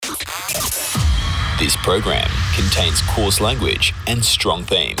This program contains coarse language and strong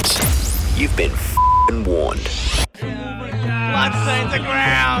themes. You've been f***ing warned. Blood stains the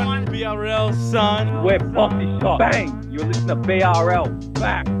ground. BRL, son. We're bossy shot. Bang! You're listening to BRL.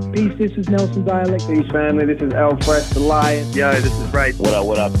 Back. Peace, this is Nelson Dialect. Peace, family. This is Alfred the Lion. Yo, this is Ray.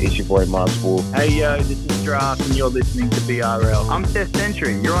 What up? It's your boy, Master. Hey, yo, this is Strut, and you're listening to BRL. I'm Test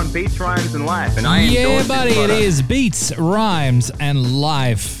Century. You're on Beats, Rhymes, and Life. And yeah, buddy, it is Beats, Rhymes, and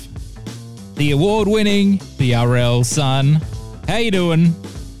Life. The award-winning BRL, son. How you doing?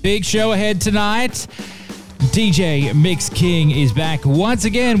 Big show ahead tonight. DJ MICKS King is back once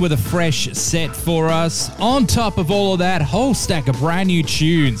again with a fresh set for us. On top of all of that, whole stack of brand new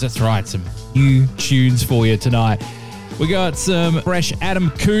tunes. That's right, some new tunes for you tonight. We got some fresh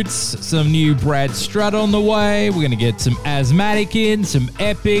Adam Koots, some new Brad Strut on the way. We're going to get some Azmatik in, some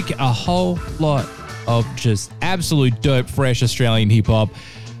Epic, a whole lot of just absolute dope, fresh Australian hip-hop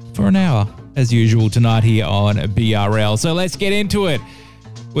for an hour, as usual, tonight here on BRL. So let's get into it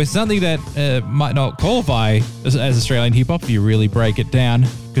with something that might not qualify as Australian hip-hop if you really break it down,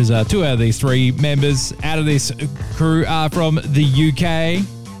 because two out of these three members out of this crew are from the UK.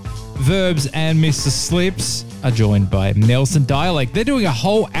 Verbz and Mr. Slipz are joined by Nelson Dialect. They're doing a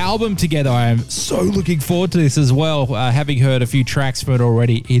whole album together. I am so looking forward to this as well. Having heard a few tracks from it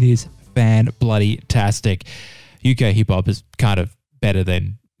already, it is fan-bloody-tastic. UK hip-hop is kind of better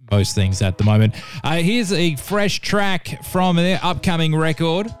than most things at the moment. Here's a fresh track from their upcoming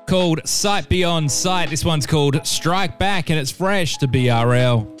record called Sight Beyond Sight. This one's called Strike Back, and it's fresh to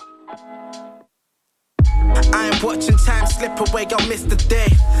BRL. I am watching time slip away, I'll miss the day.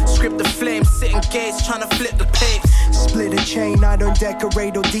 Script the flame, sit engaged, trying to flip the page. Split a chain, I don't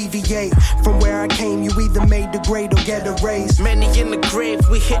decorate or deviate. From where I came, you either made the grade or get erased. Many in the grave,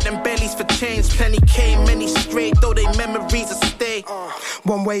 we hit them bellies for change. Plenty came, many strayed, though they memories will stay.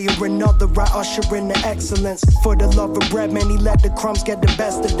 One way or another, I usher in the excellence. For the love of bread, many let the crumbs get the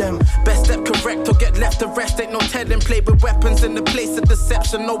best of them. Best step correct or get left to rest, ain't no telling. Play with weapons in the place of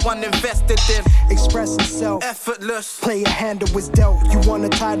deception, no one invested in. Express himself, effortless. Play a hand that was dealt. You want a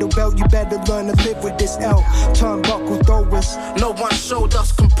title belt, you better learn to live with this L. Turnbuckle throwers. No one showed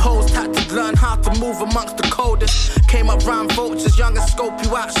us composed, had to learn how to move amongst the coldest. Came up round vultures, young and scope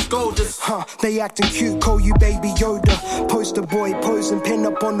you out scolders. They acting cute, call you baby Yoda. Poster boy posing, pin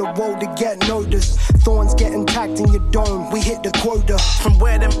up on the wall to get noticed. Thorns getting tacked in your dome, we hit the quota. From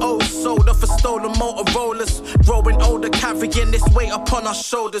where them O's sold off for stolen Motorollas. Growing older, carrying this weight upon our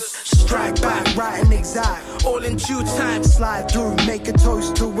shoulders. Strike back, right and exact. All in due time. Slide through, make a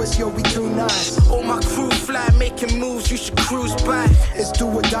toast to us, yo, we too nice. All my crew fly, making moves, you should cruise by. It's do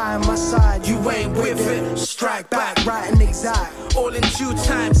or die on my side, you ain't with it. Strike back, right and exact. All in due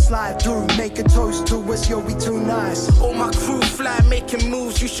time. Slide through, make a toast to us, yo, we too nice. All my crew fly, making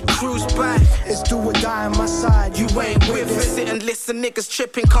moves, you should cruise by. It's do or die on my side, you ain't with it. Sit and listen, niggas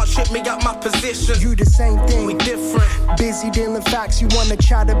tripping, can't trip me out my position. You the same thing, we different. Busy dealing facts, you wanna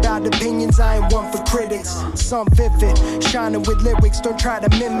chat about opinions, I ain't one for critics. Some vivid, shining with lyrics, don't try to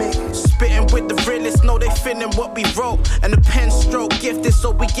mimic. Spitting with the realest, know they feeling what we wrote. And the pen stroke gifted,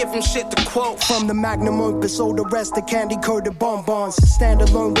 so we give them shit to quote. From the magnum opus, all the rest the candy-coated bonbons. Stand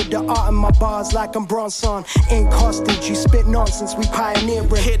alone with the art in my bars like I'm Bronson. Ink hostage, you spit nonsense, we pioneering.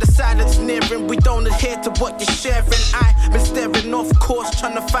 Hear the silence nearing, we don't adhere to what you're sharing. I've been staring off course,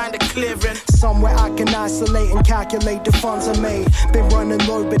 trying to find a clearing. Somewhere I can isolate and calculate the funds I made. Been running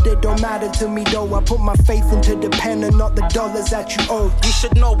low, but it don't matter to me though. I put my faith into the pen and not the dollars that you owe. You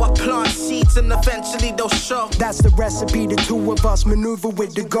should know I plant seeds and eventually they'll show. That's the recipe, the two of us maneuver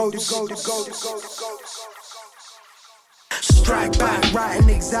with the goats. Strike back, right and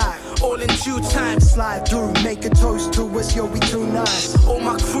exact. All in due time. Slide through, make a toast to us, yo, we too nice. All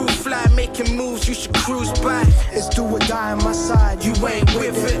my crew fly, making moves, you should cruise by. It's do or die on my side, you ain't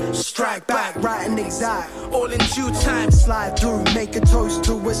with it. Strike back, right and exact. All in due time. Slide through, make a toast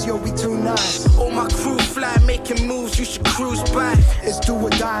to us, yo, we too nice. All my crew fly, making moves, you should cruise by. It's do or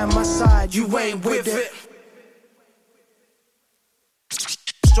die on my side, you ain't with it.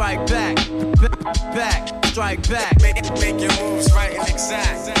 Strike back, back, strike back. Make your moves right and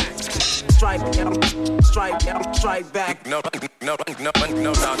exact. Strike back. No,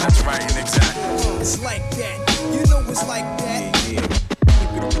 that's right and exact. It's like that, you know it's like that.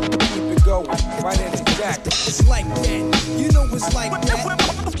 Keep it going, right and exact. It's like that, you know it's like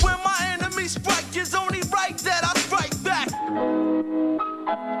that. When my enemy strike, it's only right that I strike back.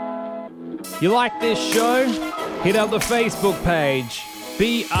 You like this show? Hit up the Facebook page.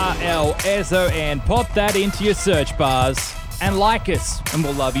 BRLSON. Pop that into your search bars and like us, and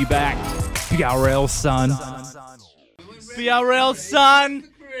we'll love you back. BRL, son. BRL, son.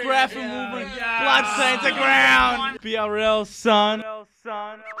 graphing movement, blood stains the ground. BRL, son.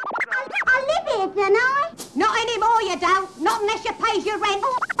 I live here, don't I? Not anymore, you don't. Not unless you pay your rent.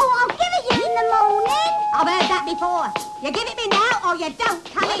 Oh, I'll give it you in the morning. I've heard that before. You give it me now or you don't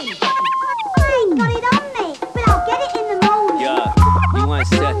come in. I ain't got it on me, but I'll get it in the morning. Yeah, you ain't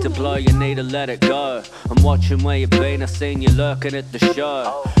set to blow, you need to let it go. I'm watching where you been, I seen you lurking at the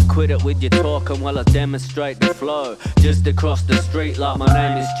show. Quit it with your talking while I demonstrate the flow. Just across the street like my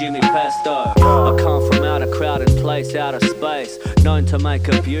name is Jimmy Pesto. I come from out of crowded place, out of space. Known to make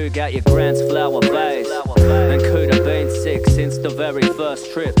a butte out your grand's flower vase. And could have been sick since the very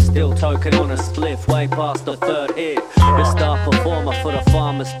first trip. Still toking on a spliff way past the third hit. The star performer for the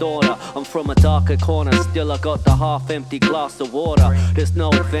farmer's daughter. I'm from a darker corner, still I got the half-empty glass of water. There's no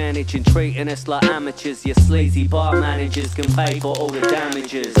advantage in treating us like amateurs. Your sleazy bar managers can pay for all the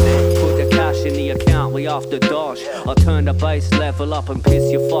damages. Put the cash in the account, we after dosh. I turn the bass level up and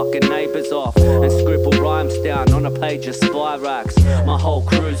piss your fucking neighbours off. And scribble rhymes down on a page of spy racks. My whole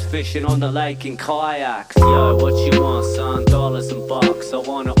crew's fishing on the lake in kayaks. Yo, what you want, son? Dollars and bucks. I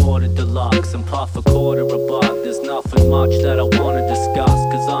wanna order deluxe and puff a quarter a buck. There's nothing much that I wanna discuss,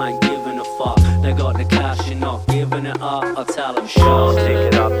 cause I ain't giving a fuck. They got the cash and not giving it up. I tell them, shove, stick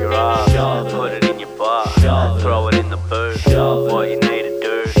it up your ass, shove, put it in your butt, shove, throw it in the boot, shove, what you need to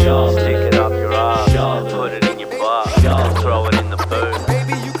do, shove, stick it up your ass, shove, put it in your butt, shove, throw it in the boot.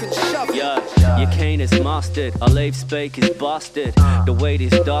 Baby, you can shove it. Yeah, your keen is mustard, I leave speakers busted. The weed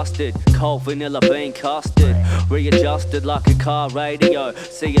is dusted, cold vanilla bean custard. Readjusted like a car radio.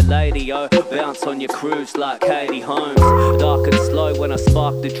 See you later, yo. Bounce on your cruise like Katie Holmes. Dark and slow when I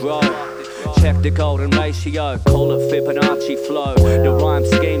spark the drone. Check the golden ratio, call it Fibonacci flow. The rhyme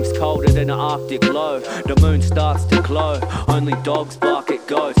scheme's colder than an Arctic low. The moon starts to glow, only dogs bark at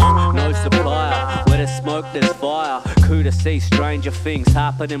ghosts. No supplier, where there's smoke there's fire. Cool to see stranger things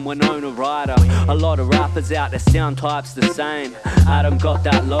happening when on a rider. A lot of rappers out there, sound types the same. Adam got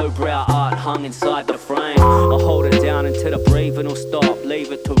that lowbrow art hung inside the frame. I hold it down until the breathing will stop.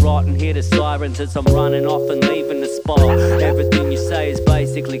 Leave it to rot and hear the sirens as I'm running off and leaving the spot. Everything you say is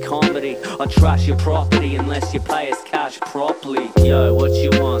basically comedy. I trash your property unless you pay us cash properly. Yo, what you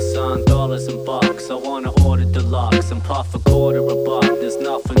want, son? Dollars and bucks. I wanna order deluxe and puff a quarter a buck. There's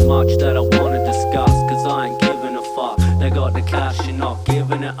nothing much that I wanna discuss, cause I ain't giving a fuck. They got the cash and not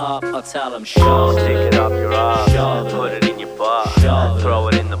giving it up. I tell them, shove, stick it up your ass, shove, put it in your butt, shove, throw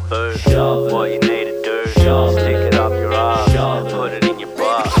it in the boot, shove, what you need to do, shove, stick it up your ass, shove, put it in your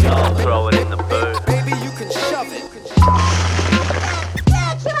butt, shove, throw it in the boot. Baby, you can shove it.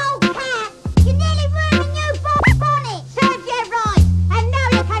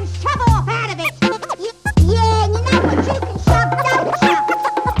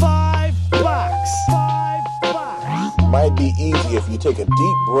 Might be easy if you take a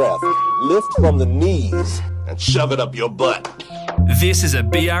deep breath, lift from the knees, and shove it up your butt. This is a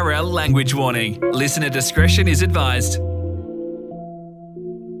BRL language warning. Listener discretion is advised.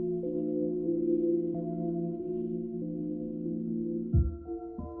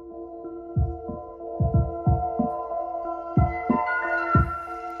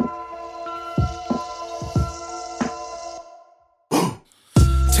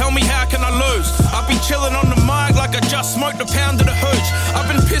 Tell me how can I lose? I've been chilling on the mic like I just smoked a pound of the hooch. I've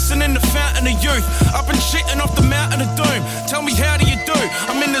been pissing in the fountain of youth. I've been shitting off the mountain of doom. Tell me how do you do?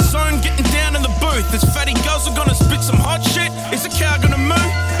 I'm in the zone getting down in the booth. This fatty girls are gonna spit some hot shit. Is a cow gonna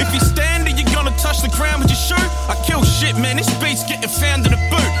move? If you stand or you're gonna touch the ground with your shoe. I kill shit, man, this beat's getting found in the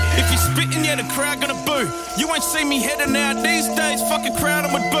boot. If you're spitting, yeah, the crowd gonna boo. You ain't see me heading out these days, fucking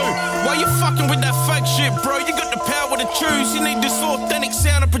crowding with boo. Why you fucking with that fake shit, bro? You got the power to choose. You need this authentic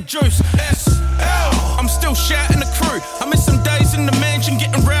sound to produce. S.L. I'm still shouting the crew. I miss some days in the mansion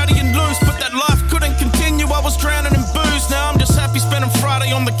getting rowdy and loose, but that life couldn't continue. I was drowning in booze. Now I'm just happy spending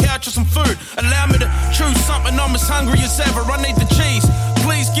Friday on the couch with some food. Allow me to choose something. I'm as hungry as ever. I need the cheese.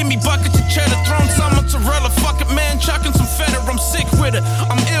 Please give me buckets of cheddar. Throwing some mozzarella. Fuck it, man. Chucking some feta. I'm sick with it.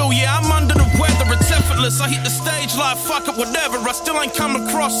 I'm ill, yeah. I'm under the weather. It's effortless. I hit the stage like fuck it, whatever. I still ain't come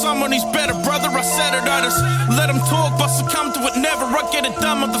across someone who's better, brother. I said it. I just let them talk, but succumb to it never. I get it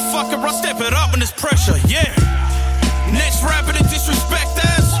done, motherfucker. I step it up when there's pressure, yeah. Next rapper to disrespect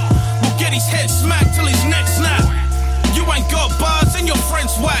us will get his head smacked till his neck snap. You ain't got bars and your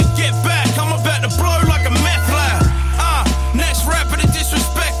friends whack. Get back, I'm about to blow like a meth lab. Next rapper to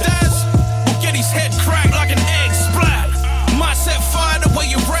disrespect us will get his head cracked like an egg splat. Might set fire to where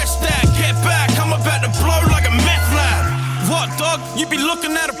you rest at. Get back, I'm about to blow like a meth lab. What, dog? You be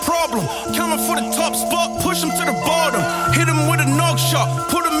looking at a problem. Coming for the top spot, push him to the bottom. Hit him with a nog shot,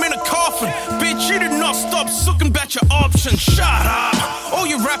 put him in a coffin. Bitch, you did not stop sucking back your options. Shut up. All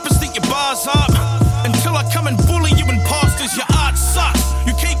you rappers bars up. Until I come and bully you imposters, your art sucks.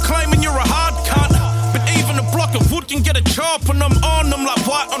 You keep claiming you're a hard cunt, but even a block of wood can get a chop and I'm on them like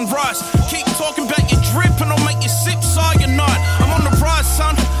white on rice. Keep talking about your drip and I'll make you sip cyanide. I'm on the rise,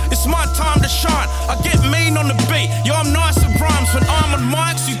 son, it's my time to shine. I get mean on the beat, yo, I'm nice at rhymes. When I'm on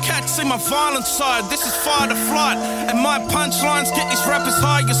mics, you cats see my violent side. This is fire to flight, and my punchlines get these rappers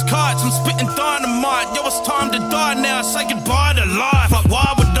high as kites. I'm spitting dynamite, yo, it's time to die now. Say goodbye to life, like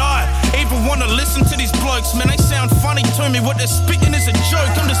why would I even wanna listen to these blokes? Man, they sound funny to me, what they're spitting is a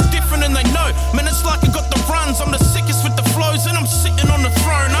joke. I'm just different and they know, man, it's like I got the runs. I'm the sickest with the flows and I'm sitting on the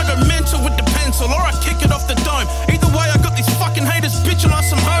throne. I go mental with the pencil or I kick it off the dome. Either way, I got these fucking haters bitching like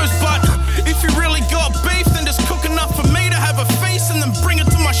some hoes. But if you really got beef, then just cook enough for me to have a feast and then bring it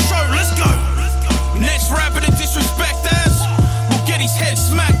to my show. Let's go. Next rapper to disrespect us will get his head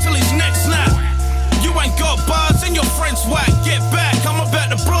smacked till his neck snap. You ain't got bars and your friends whack. Get back, I'm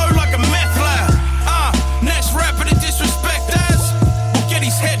about to blow like a meth lab. Next rapper to disrespect us will get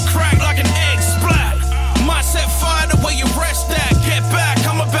his head cracked like an egg splat. Might set fire to where you rest at. Get back,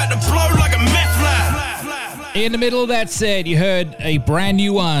 I'm about to blow like a meth lab. In the middle of that set, you heard a brand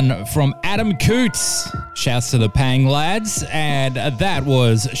new one from Adam Koots. Shouts to the Pang lads. And that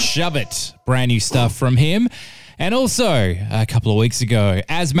was Shove It. Brand new stuff from him. And also, a couple of weeks ago,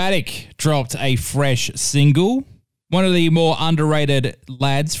 Azmatik dropped a fresh single. One of the more underrated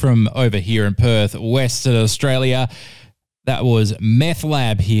lads from over here in Perth, Western Australia. That was Meth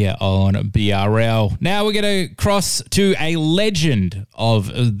Lab here on BRL. Now we're going to cross to a legend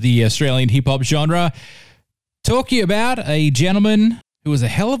of the Australian hip-hop genre. Talking about a gentleman who was a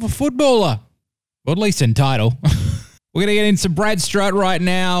hell of a footballer. Or at least in title. We're going to get into Brad Strut right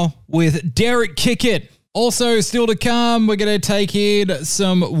now with Derek Kickett. Also, still to come, we're going to take in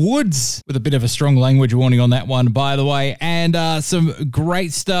some Wouldz with a bit of a strong language warning on that one, by the way, and some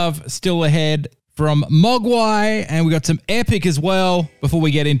great stuff still ahead from Mog.Y, and we got some epic as well before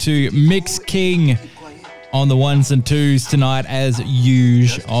we get into MICKS King on the ones and twos tonight as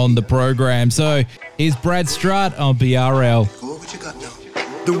usual on the program. So here's Brad Strut on BRL.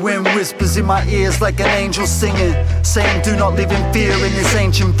 The wind whispers in my ears like an angel singing, saying do not live in fear in this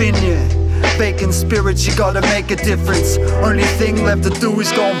ancient vineyard. Vacant spirits, you gotta make a difference. Only thing left to do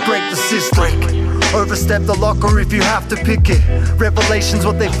is go and break the system. Overstep the locker if you have to pick it. Revelation's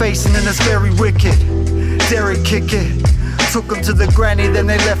what they're facing and it's very wicked. Derek Kickett took them to the granny, then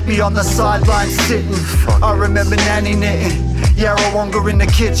they left me on the sidelines sitting. I remember nanny knitting, Yarrawonga in the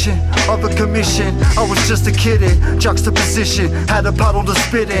kitchen of a commission. I was just a kid in juxtaposition, had a puddle to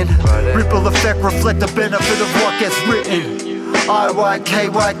spit in. Ripple effect reflect the benefit of what gets written.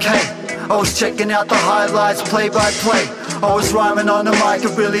 IYKYK, I was checking out the highlights play by play. I was rhyming on the mic,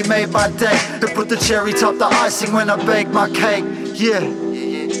 it really made my day. It put the cherry top, the icing when I baked my cake. Yeah,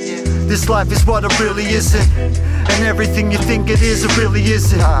 this life is what it really isn't. And everything you think it is, it really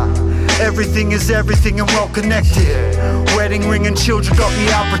isn't. Everything is everything and well connected. Wedding ring and children got me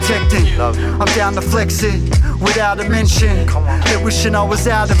out protected. I'm down to flex it without a mention. They're wishing I was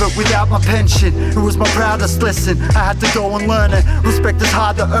out of it without my pension. It was my proudest lesson, I had to go and learn it. Respect is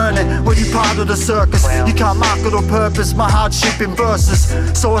hard to earn it when you're part of the circus. You can't market or purpose my hardship in verses.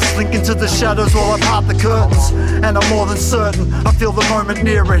 So I slink into the shadows while I part the curtains. And I'm more than certain, I feel the moment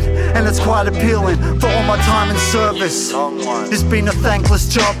near it. And it's quite appealing for all my time in service. It's been a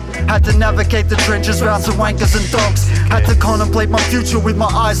thankless job. Had to navigate the trenches, routes and wankers and dogs. Had to contemplate my future with my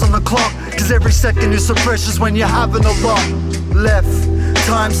eyes on the clock. Cause every second is so precious when you're having a lot left.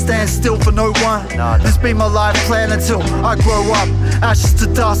 Time stands still for no one. This be my life plan until I grow up. Ashes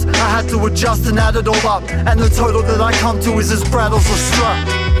to dust, I had to adjust and add it all up. And the total that I come to is as Braddles or Strut.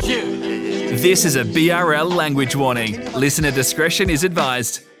 This is a BRL language warning. Listener discretion is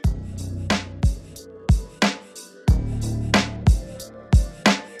advised.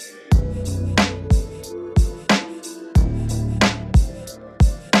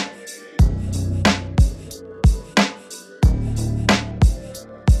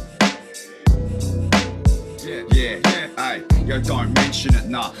 Yo, don't mention it,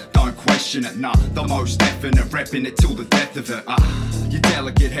 nah, don't question it, nah. The most definite, repping it till the death of it, You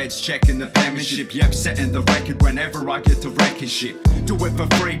delicate heads checking the penmanship, yep, setting the record whenever I get to wrecking shit. Do it for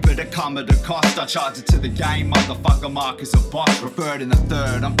free, but it come at a cost. I charge it to the game, motherfucker Mark is a boss. Revert in the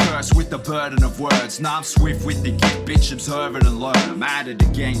third, I'm cursed with the burden of words. Nah, I'm swift with the gift, bitch, observe it and learn. I'm at it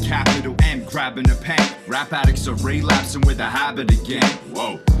again, capital M, grabbing a pen. Rap addicts are relapsing with a habit again,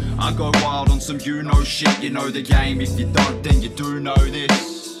 whoa. I go wild on some you know shit, you know the game. If you don't, then you do know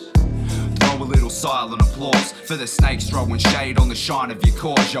this. Throw a little silent applause for the snakes throwing shade on the shine of your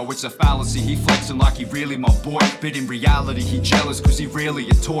cause. Yo, it's a fallacy, he flexing like he really my boy, but in reality he jealous cause he really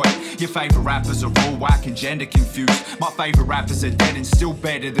a toy. Your favourite rappers are all whack and gender confused. My favourite rappers are dead and still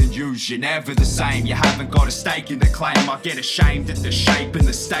better than you. You're never the same, you haven't got a stake in the claim. I get ashamed at the shape and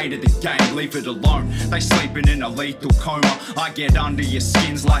the state of the game. Leave it alone, they sleeping in a lethal coma. I get under your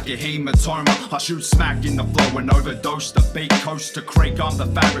skins like a hematoma. I shoot smack in the flow and overdose the beat. Coast to creek, I'm the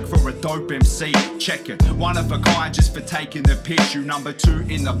fabric for a dope MC. Check it, one of a kind just for taking the piss. You number 2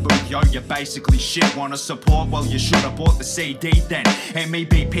 in the booth, yo, you're basically shit. Wanna support? Well, you should have bought the CD then.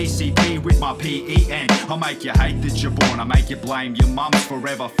 MEB PCP with my PEN. I'll make you hate that you're born, I'll make you blame your mums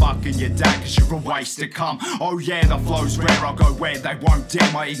forever fucking your dad cause you're a waste to come. Oh yeah, the flow's rare, I'll go where they won't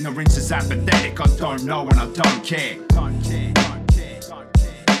dare. My ignorance is apathetic, I don't know and I don't care.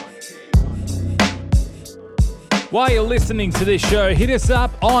 While you're listening to this show, hit us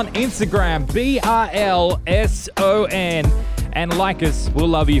up on Instagram, BRLSON, and like us. We'll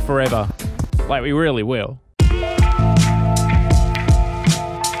love you forever. Like we really will. 6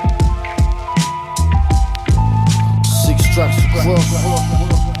 tracks across.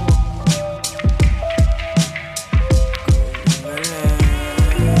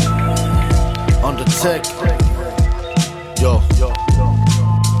 On the tech. Yo.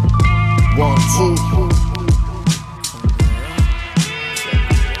 1, 2.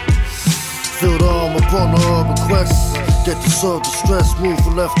 Feel the arm upon the urban quest. Get to serve the stress, move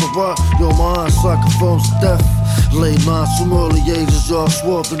from left to right. Yo, my eyes psychophones to death. Late nights from early ages, y'all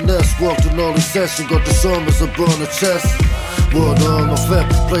swerved the nest. Worked an early session, got the sermons and burn the chest. Word on the vet,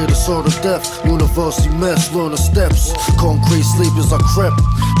 play the sword of death. University mess, learn the steps. Concrete sleepers I crept.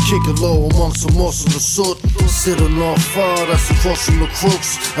 Kick it low amongst the moss and the soot. Sitting on fire, that's across from the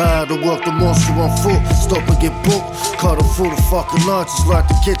crooks. I had to work the monster on foot. Stop and get booked. Cut it through the fucking night, just like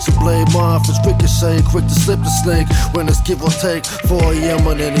the kitchen blade. My eyes ricochet, quick to slip the snake. When it's give or take 4 AM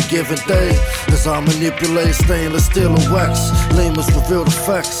on any given day. As I manipulate stainless steel and wax. Lamers reveal the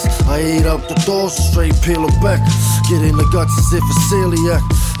facts. I eat up the doors, straight peel them back. Get in the guts as if it's celiac.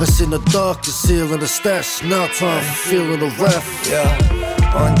 That's in the dark, concealing the stash. Now time for feeling the wrath.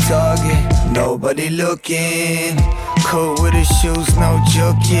 Yeah, on target, nobody looking. Cold with his shoes, no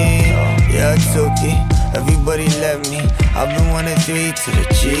joking. Yeah, I took it, everybody let me. I've been 1 and 3 to the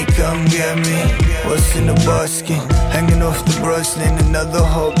G, come get me. What's in the basket? Hanging off the Brooklyn. Another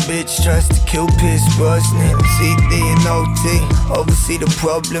hot bitch tries to kill Pierce Brosnan. CD and OT, oversee the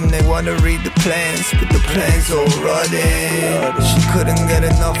problem. They wanna read the plans, but the plans all rotten. She couldn't get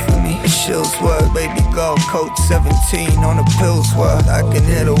enough of me. The shills work, baby girl, coat 17 on the pills work. I can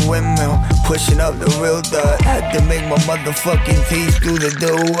hit a windmill, pushing up the real dirt. Had to make my motherfucking teeth do the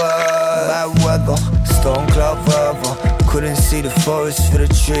do-work. Bad weather, stone cloud forever. Couldn't see the forest for the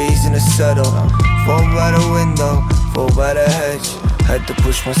trees in the settle. Fall by the window, fall by the hedge. Had to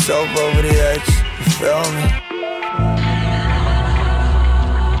push myself over the edge. You feel me?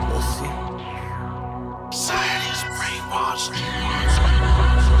 We'll see. Society's brainwashed.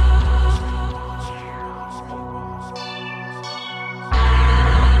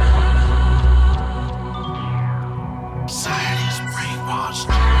 Society's brainwashed.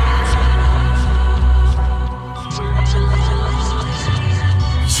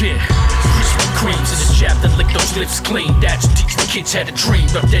 Yeah, Krispy Kremes in the jab that lick those lips clean. That's teach the kids had a dream,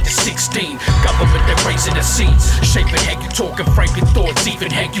 up there to 16. Government that raising the seeds, shaping how you talk and framing thoughts, even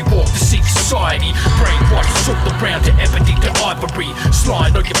how you walk to see society. Brainwashed, soaked around to ebony to ivory.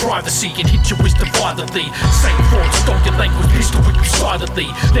 Slide on your privacy and hit your wisdom violently. Same thoughts, stole your language, pistol with you silently.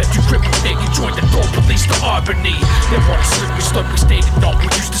 Left you crippled, then you joined the thought police, the irony. They want to slip you slowly standing on. We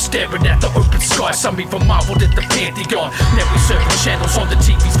used to staring at the open sky, some even marveled at the Pantheon. Now we serving channels on the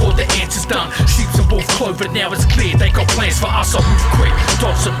TVs for the answers done. Sheeps and wolf clover, now it's clear they got plans for us. I move quick,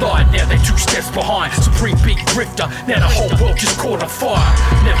 dots are lying, now they 2 steps behind. Supreme big grifter, now the whole world just caught on fire.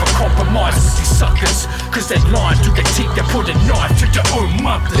 Never compromise with these suckers, cause they lying through their teeth, they put a knife to your own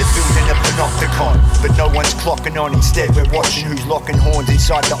mothers. They're building a panopticon, but no one's clocking on. Instead we're watching who's locking horns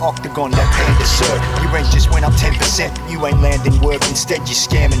inside the octagon. That panda sir, your rent just went up 10%, you ain't landing work. Instead you're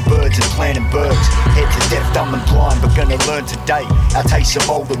scamming birds and planting burgs. Heads are deaf, dumb and blind, but gonna learn today. Our tastes are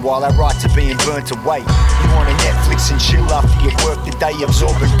older while our right to being burnt away. You wanna Netflix and chill after you work the day,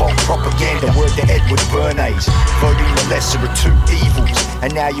 absorbing bulk propaganda. Word to Edward Bernays, voting the lesser of 2 evils.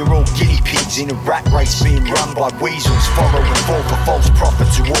 And now you're all guinea pigs in a rat race being run by weasels. Follow and fall for false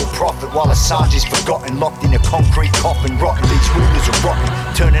prophets who all profit while Assange is forgotten, locked in a concrete coffin, rotten. These rulers are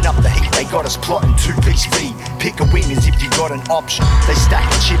rotten, turning up the heat, they got us plotting. 2-piece feed, pick a wing as if you got an option. They stack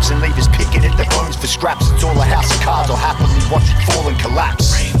the chips and leave us picking at the bones for scraps. It's all a house of cards, I'll happily watch it fall and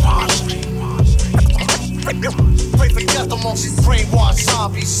collapse. Brainwashed. Pray for death amongst these brainwashed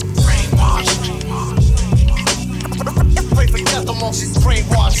zombies. Brainwashed. Pray for death amongst these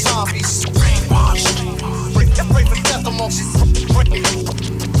brainwashed zombies. Brainwashed. Pray for death amongst these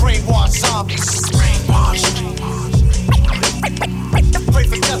brainwashed zombies. Brainwashed. Pray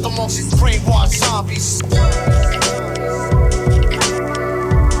for death amongst these brainwashed zombies.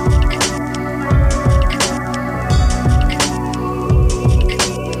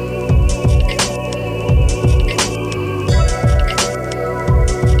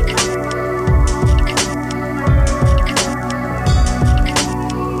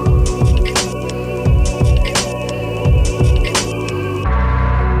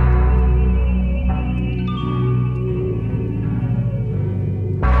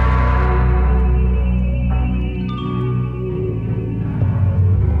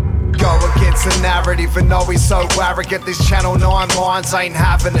 Even though he's so arrogant, these Channel 9 lines ain't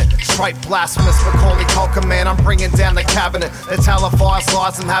having it. Straight blasphemous, Macaulay Culkin, man, I'm bringing down the cabinet. The televised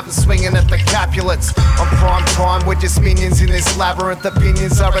lies and having swinging at the Capulets. On prime time with just minions in this labyrinth.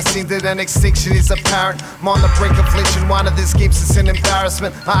 Opinions are rescinded and extinction is apparent. I'm on the brink of flinching, one of these gives us an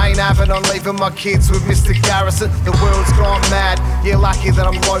embarrassment. I ain't having on leaving my kids with Mr. Garrison. The world's gone mad, you're lucky that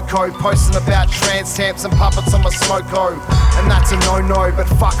I'm loco. Posting about trans stamps and puppets on my smoko. And that's a no-no, but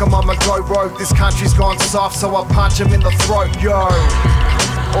fuck 'em, I'm a go rogue. This country's gone soft, so I'll punch him in the throat, yo.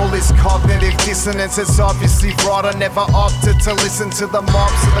 All this cognitive dissonance is obviously right. I never opted to listen to the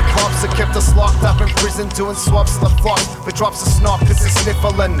mobs of the cops that kept us locked up in prison doing swabs of the flock. But drops of snot cause they're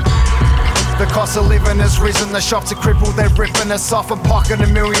sniffling. The cost of living has risen, the shops are crippled, they're ripping us off and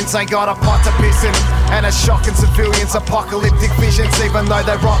pocketing millions, ain't got a pot to piss in. And it's shocking civilians, apocalyptic visions, even though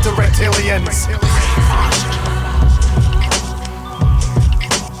they rot the reptilians.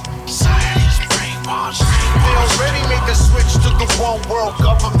 They already made the switch to the one world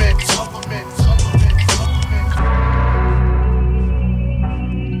government.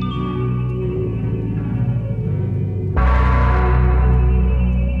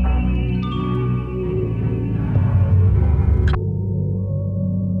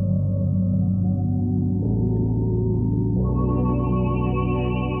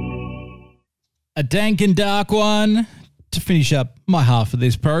 A dank and dark one to finish up my half of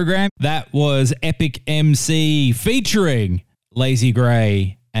this program. That was Epic MC featuring Lazy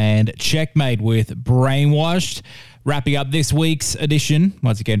Grey and Ceicmate with Brainwashed. Wrapping up this week's edition,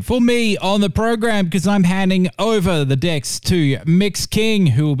 once again, for me on the program, because I'm handing over the decks to MICKS King,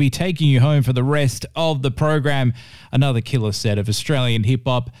 who will be taking you home for the rest of the program. Another killer set of Australian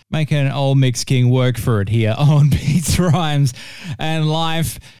hip-hop, making old MICKS King work for it here on Beats, Rhymes and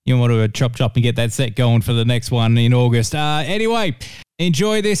Life. You want to chop and get that set going for the next one in August. Anyway,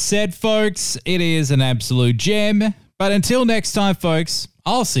 enjoy this set, folks. It is an absolute gem. But until next time, folks,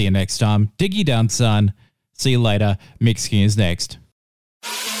 I'll see you next time. Diggy done, son. See you later. MICKS King is next.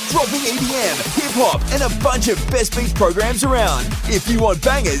 Dropping EDM, hip-hop, and a bunch of best beats programs around. If you want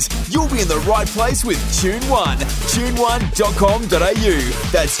bangers, you'll be in the right place with Tune One. Tune1.com.au.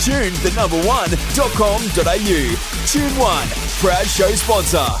 That's tune, the number 1.com.au. Tune One, proud show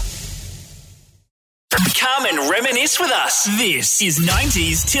sponsor. Come and reminisce with us. This is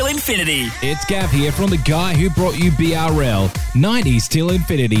 90s Till Infinity. It's Gav here from the guy who brought you BRL. 90s Till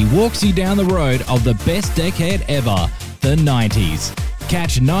Infinity walks you down the road of the best decade ever, the 90s.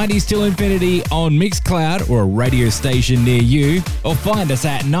 Catch 90s Till Infinity on Mixcloud or a radio station near you, or find us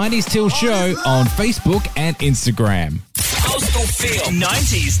at 90s Till Show on Facebook and Instagram. Postal feel.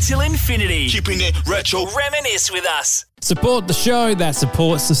 90s Till Infinity. Keeping it retro. Reminisce with us. Support the show that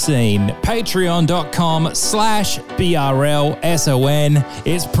supports the scene. Patreon.com/BRLSON.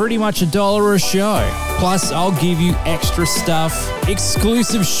 It's pretty much $1 a show. Plus, I'll give you extra stuff,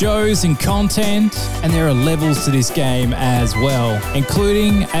 exclusive shows and content, and there are levels to this game as well,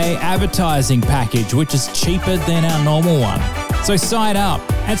 including a advertising package, which is cheaper than our normal one. So sign up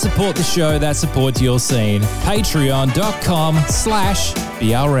and support the show that supports your scene.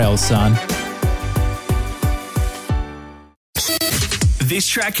 Patreon.com/BRLSON. This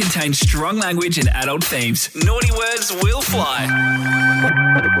track contains strong language and adult themes. Naughty words will fly.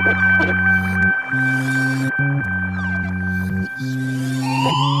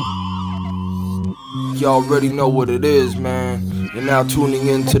 Y'all already know what it is, man. You're now tuning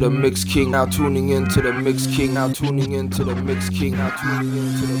into the MICKS King. Now tuning into the MICKS King. Now tuning into the MICKS King. Now tuning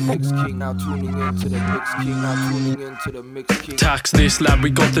into the MICKS King. Now tuning into the MICKS King. Now tuning into the MICKS King. Tax this lab, we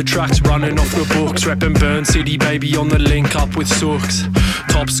got the tracks running off the books. Reppin' Burn City, baby, on the link up with Sooks.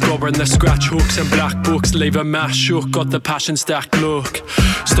 Top scoring the scratch hooks and black books. Leave a mash shook, got the passion stack look.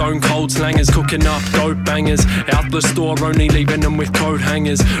 Stone Stone cold slangers, cooking up dope bangers. Out the store, only leaving them with coat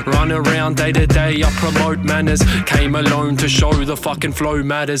hangers. Run around day to day, I promote manners. Came alone to show the fucking flow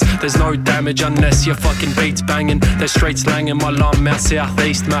matters. There's no damage unless your fucking beats banging. They're straight slanging, my line out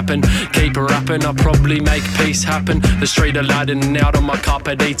southeast mapping. Keep rapping, I'll probably make peace happen. The street Aladdin, and out on my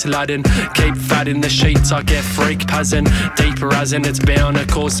carpet eats Aladdin. Keep fat in the sheets, I get freak passing. Deeper as in, it's bound to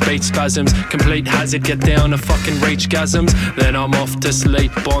cause speech spasms. Complete hazard, get down to fucking reach gasms. Then I'm off to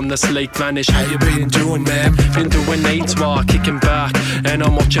sleep on the sleep vanish. How you been doing, man? Been doing needs while kicking back, and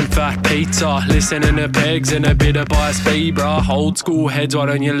I'm watching Fat Pizza, listening to Pegs and a bit of Bias B, bruh. Old school heads, why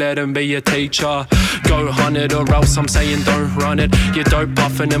don't you let him be your teacher? Go hunt it, or else I'm saying don't run it. You dope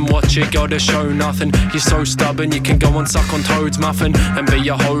puffin' and watch it, gotta show nothing. You're so stubborn, you can go and suck on Toad's muffin and be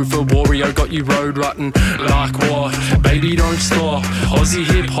a hoe for Wario, got you road rutting. Like what? Baby, don't stop. Aussie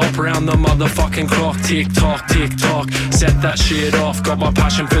hip hop round the motherfucking clock. Tick tock, tick tock. Set that shit off. Got my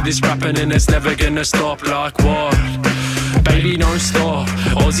passion for this rapping and it's never gonna stop. Like what? Baby, don't stop.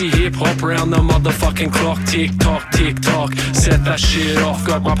 Aussie hip hop round the motherfucking clock. Tick tock, tick tock. Set that shit off.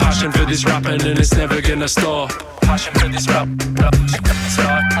 Got my passion for this rapping and it's never gonna stop. Passion for this rap. Passion for this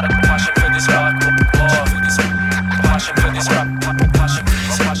rap. Passion for this rap.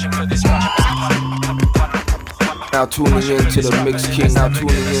 Passion for this rap. Now tuning into the Mix King. Now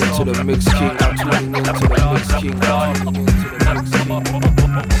tuning into the Mix King. Now tuning into the Mix King. Now tuning into the Mix King.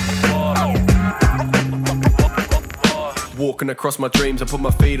 Walking across my dreams, I put my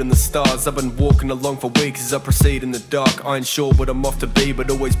feet on the stars. I've been walking along for weeks as I proceed in the dark. I ain't sure what I'm off to be,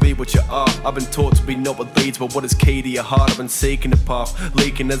 but always be what you are. I've been taught to be not what leads, but what is key to your heart. I've been seeking a path,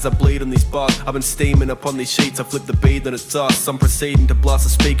 leaking as I bleed on these bars. I've been steaming up on these sheets, I flip the bead on its ass. I'm proceeding to blast a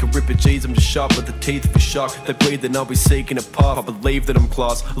speaker, rip it G's. I'm just sharp with the teeth for shock. They bleed, then I'll be seeking a path. I believe that I'm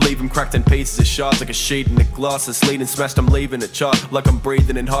class, leave them cracked in pieces of shards like a sheet in a glass. It's leading smashed, I'm leaving it chart. Like I'm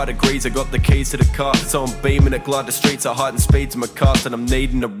breathing in high degrees, I got the keys to the car. So I'm beaming it, glide the streets, I heighten speeds in my car. And I'm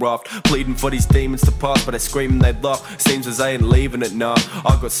needing a raft, pleading for these demons to pass, but they scream and they laugh. Seems as they ain't leaving it, nah.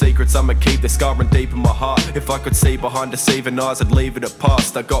 I got secrets I'ma keep, they're scarring deep in my heart. If I could see behind deceiving eyes, I'd leave it at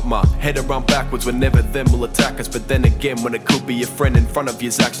past. I got my head around backwards whenever them will attack us, but then again, when it could be your friend in front of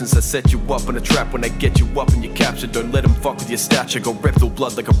you's actions, that set you up in a trap. When they get you up and you're captured, don't let them fuck with your stature. Go rip through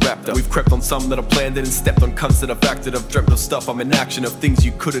blood like a raptor. We've crept on some that I planned it and stepped on cunts that I've acted. I've dreamt of stuff, I'm in action, of things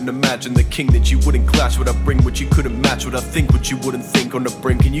you couldn't imagine. The king that you wouldn't clash, what I bring, what you couldn't match, what I think, what you wouldn't think. On the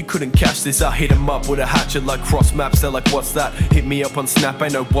brink and you couldn't catch this. I hit him up with a hatchet like cross maps. They're like, what's that? Hit me up on Snap,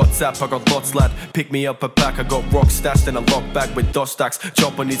 ain't no WhatsApp. I got lots, lad. Pick me up a pack. I got rock stashed and a lock bag with dot stacks.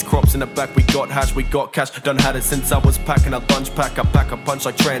 Chop on these crops in the back. We got hash, we got cash. Done had it since I was packing a lunch pack. I pack a punch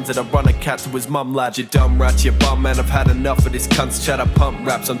like transit. I run a cat to his mum, lad. You dumb rat, you bum man. I've had enough of this cunt's chatter pump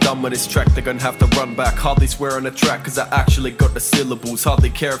raps. I'm done with this track. They're gonna have to run back. Hardly swear on the track cause I actually got the syllables. Hardly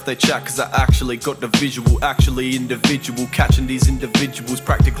care if they chat cause I actually got the visual. Actually individual. Catching these individuals.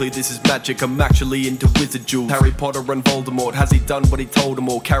 Practically this is magic, I'm actually into wizard jewels. Harry Potter and Voldemort, has he done what he told him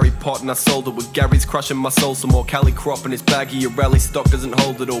all? Carry pot and I sold it with Gary's crushing my soul some more. Cali crop in his baggy, your rally stock doesn't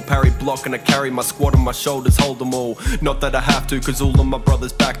hold it all. Parry block and I carry my squad on my shoulders, hold them all. Not that I have to, cause all of my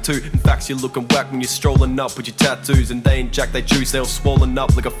brothers back too. In fact, you're looking whack when you're strolling up with your tattoos. And they ain't jack, they juice, they all swollen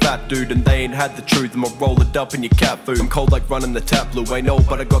up like a fat dude. And they ain't had the truth, I'ma roll it up in your cat food. I'm cold like running the tap blue, ain't old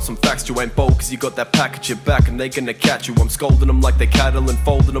but I got some facts. You ain't bold cause you got that pack at your back and they gonna catch you. I'm scolding them like they cattle and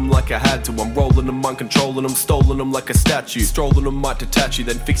folding them like I had to. I'm rolling them, uncontrolling them, stolen them like a statue. Strolling them might detach you,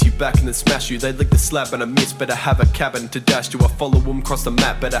 then fix you back and then smash you. They lick the slab and I miss, better have a cabin to dash to. I follow them across the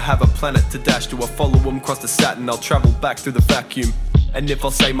map, better have a planet to dash to. I follow them across the Saturn, I'll travel back through the vacuum. And if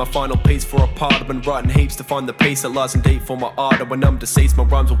I'll say my final piece for a part, I've been writing heaps to find the peace that lies in deep for my art. And when I'm deceased, my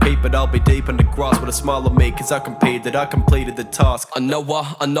rhymes will keep it. I'll be deep in the grass with a smile on me, cause I competed, I completed the task. I know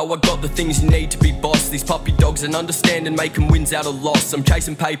I got the things you need to be boss. These puppy dogs and understanding making wins out of loss. I'm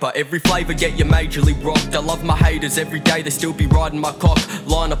chasing paper, every flavour get you majorly rocked. I love my haters, every day they still be riding my cock.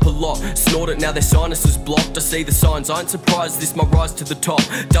 Line up a lot, snort it, now their sinuses blocked. I see the signs, I ain't surprised, this my rise to the top.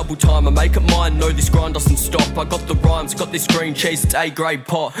 Double time, I make it mine, know this grind doesn't stop. I got the rhymes, got this green cheese, it's A-grade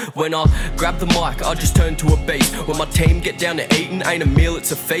pot. When I grab the mic, I just turn to a beast. When my team get down to eating, ain't a meal,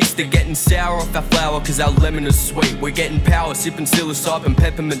 it's a feast. They're getting sour off our flour, cause our lemon is sweet. We're getting power, sipping psilocybin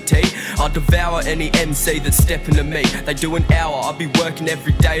peppermint tea. I devour any MC that's stepping to me. They do an hour, I'll be working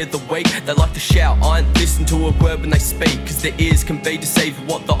every day of the week. They like to shout, I ain't listen to a word when they speak, cause their ears can be deceived with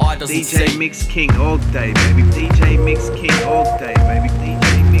what the eye doesn't see. DJ Mix King all day, baby. DJ Mix King all day, baby.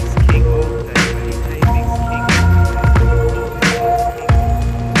 DJ Mix King all day, baby. DJ Mix King.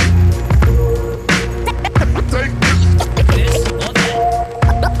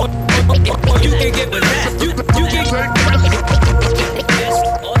 You can get with that. You can take this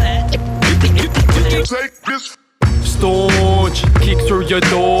or that. your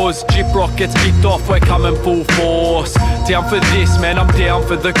doors. Jip rockets kicked off, we're coming full force. Down for this, man, I'm down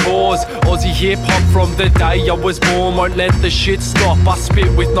for the cause. Aussie hip-hop from the day I was born. Won't let the shit stop, I spit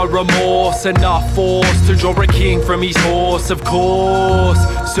with no remorse. Enough force to draw a king from his horse, of course.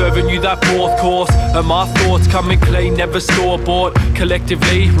 Serving you that fourth course, and my thoughts coming clean, never store-bought.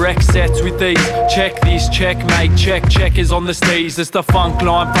 Collectively, wreck sets with these. Check this, checkmate, check is on the steez. It's the funk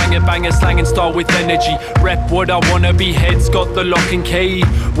line, banger, slanging style with energy. Rep what I wanna be, heads got the lock and key.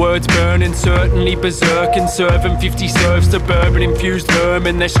 Words burning, certainly berserk, and serving 50 serves to bourbon-infused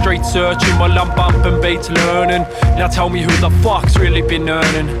vermin. They're street searching while I'm bumping beats learning. Now tell me who the fuck's really been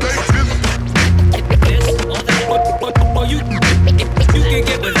earning. You can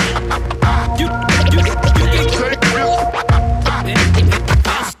get with you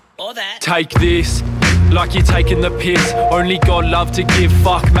Take this, like you're taking the piss. Only God love to give,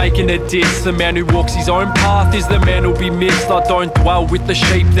 fuck making a diss. The man who walks his own path is the man who'll be missed. I don't dwell with the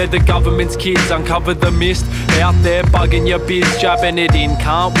sheep, they're the government's kids. Uncover the mist, out there bugging your biz, jabbing it in.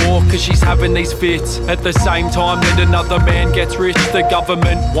 Can't walk cause she's having these fits. At the same time that another man gets rich, the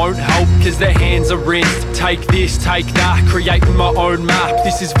government won't help cause their hands are rinsed. Take this, take that, creating my own map.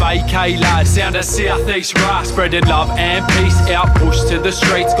 This is Vaye K, lad, sound of southeast rap. Spreading love and peace, out push to the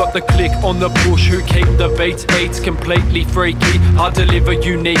streets. Got the click on the push, who keep the beats, beats completely freaky. I deliver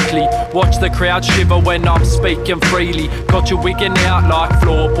uniquely, watch the crowd shiver when I'm speaking freely. Got you wigging out like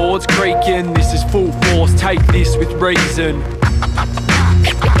floorboards creaking. This is full force, take this with reason.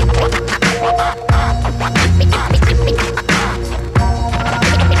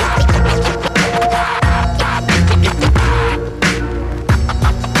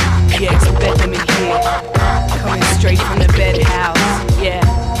 Yeah, St.Bedlam in here, coming straight from the bed house. Yeah.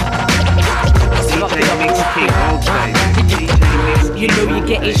 You know you're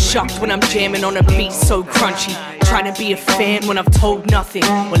getting shocked when I'm jamming on a beat so crunchy. Trying to be a fan when I've told nothing.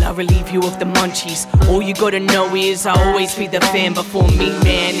 Well, I'll relieve you of the munchies. All you gotta know is I'll always be the fan before me,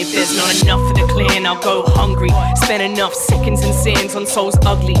 man. If there's not enough for the clan, I'll go hungry. Spend enough seconds and sands on souls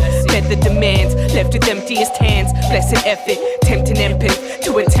ugly. Met the demands, left with emptiest hands. Blessed effort, tempting empath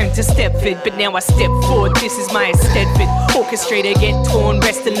to attempt to step fit. But now I step forward, this is my instead fit. Orchestrator, get torn,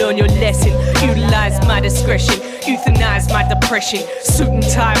 rest and learn your lesson. Utilize my discretion, euthanize my depression. Suit and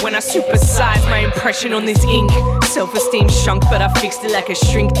tie when I supersize my impression on this ink. Self-esteem shrunk, but I fixed it like a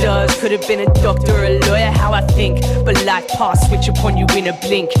shrink does. Could have been a doctor or a lawyer, how I think. But life pass, switch upon you in a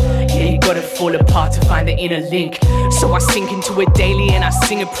blink. Yeah, you gotta fall apart to find the inner link. So I sink into it daily and I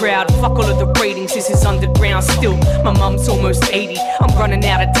sing it proud. Fuck all of the ratings, this is underground still. My mum's almost 80, I'm running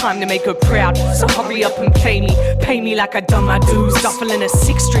out of time to make her proud. So hurry up and pay me like I done my dues. Duffel in a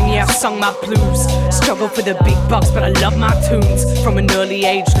 6-string, yeah, I've sung my blues. Struggle for the big bucks, but I love my tunes. From an early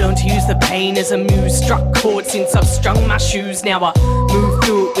age, learned to use the pain as a muse. Struck chords since I've strung my shoes. Now I move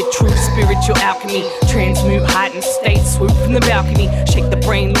through it with true spiritual alchemy. Transmute heightened state, swoop from the balcony. Shake the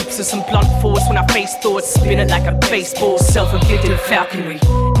brain loops of some blunt force when I face thoughts. Spin it like a baseball, self-inflicted falconry.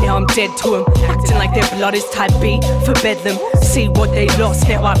 Now I'm dead to them, acting like their blood is type B for Bedlam. See what they lost,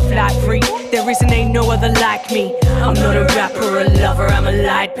 now I fly free. There ain't no other like me. I'm not a rapper or a lover, I'm a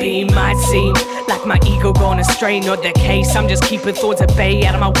light beam. Might seem like my ego gone astray, not the case. I'm just keeping thoughts at bay,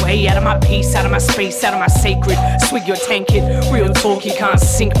 out of my way, out of my peace, out of my space, out of my sacred. Swig your tankard, real talk, you can't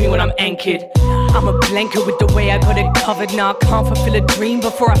sink me when I'm anchored. I'm a blanket with the way I got it covered. Nah, I can't fulfill a dream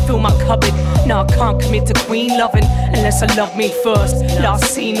before I fill my cupboard. Nah, I can't commit to queen loving unless I love me first. Last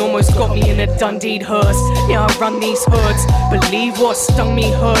scene almost got me in a Dundee hearse. Now I run these herds, believe what stung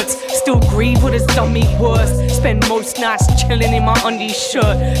me hurts. Still grieve what has done me worse. Spend most nights chilling in my undies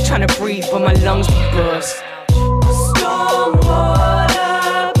shirt, trying to breathe but my lungs burst. Storm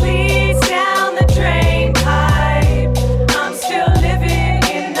water bleeds down the drain pipe. I'm still living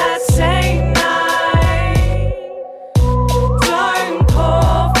in that same night. Don't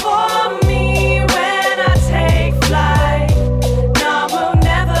call for me when I take flight. No, we'll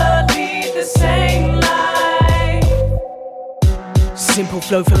never lead the same life. Simple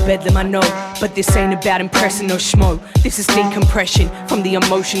flow for Bedlam, I know, but this ain't about impressing no schmo. This is decompression from the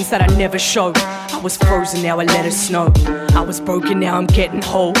emotions that I never show. I was frozen, now I let it snow. I was broken, now I'm getting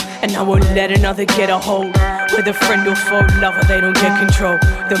whole, and I won't let another get a hold. Whether friend or foe, lover, they don't get control.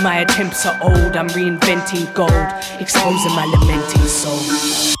 Though my attempts are old, I'm reinventing gold, exposing my lamenting soul.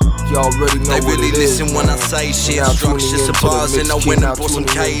 You already know they what really it listen is, when I man. say shit. Now Structures tuning of into the bars and I Mix went King, and brought some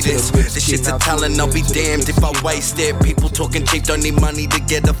now tuning into cadence. the Mix This King, shit's a now talent, tuning I'll be into the damned Mix if I King. waste it. People talking cheap, don't need money to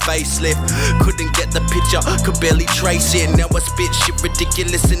get a facelift. Couldn't get the picture, could barely trace it. Now I spit shit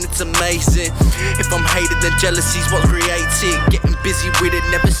ridiculous and it's amazing. If I'm hated, then jealousy's what creates it. Getting busy with it,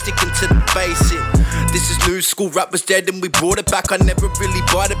 never sticking to the basic. This is new school, rap was dead and we brought it back. I never really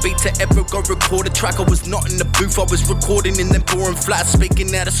bought a beat to ever go record a track. I was not in the booth, I was recording in them boring flats.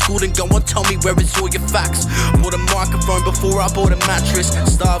 Speaking out of school, then go on, tell me where is all your facts. Bought a microphone before I bought a mattress.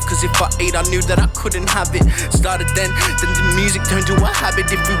 Starved cause if I ate I knew that I couldn't have it. Started then the music turned to a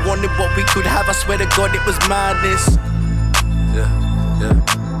habit. If we wanted what we could have, I swear to God it was madness. Yeah.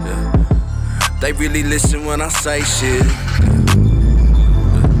 They really listen when I say shit.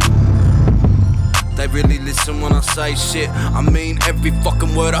 They really listen when I say shit. I mean every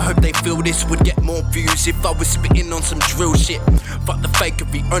fucking word. I hope they feel this would get more views if I was spitting on some drill shit. Fuck the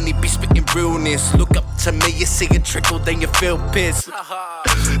fakery, only be spitting realness. Look up to me, you see a trickle, then you feel pissed.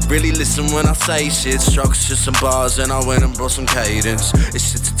 Really listen when I say shit. Structures some bars and I went and brought some cadence.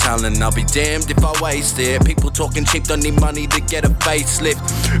 It's just a talent, I'll be damned if I waste it. People talking cheap, don't need money to get a facelift.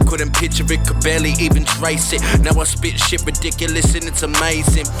 Couldn't picture it, could barely even trace it. Now I spit shit ridiculous and it's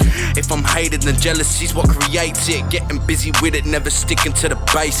amazing. If I'm hated, then jealousy's what creates it. Getting busy with it, never sticking to the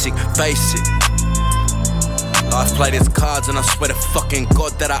basic. Face it. Life played its cards and I swear to fucking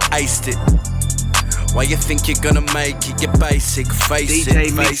God that I aced it. Why you think you're gonna make it? You're basic, face DJ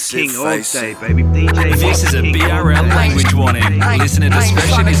it, Mix face King it, all face day, it. baby. DJ This is a King all BRL day. language warning. Listener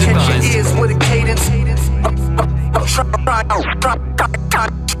discretion is advised. Ears with a cadence.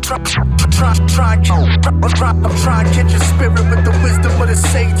 Try and catch your spirit with the wisdom of the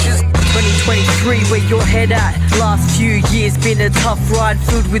sages. 2023, where your head at? Last few years been a tough ride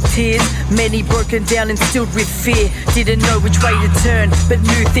filled with tears. Many broken down and stilled with fear. Didn't know which way to turn, but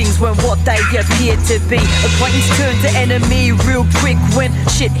knew things weren't what they appeared to be. Acquaintance turned to enemy real quick when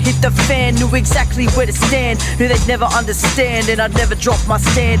shit hit the fan. Knew exactly where to stand. Knew they'd never understand, and I'd never drop my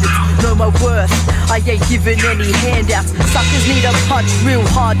standards. Know my worth, I ain't giving any handouts. Suckers need a punch real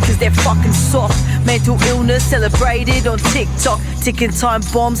hard cause they're fucking soft. Mental illness celebrated on TikTok. Ticking time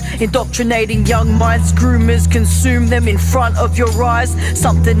bombs, indoctrinating young minds. Groomers consume them in front of your eyes.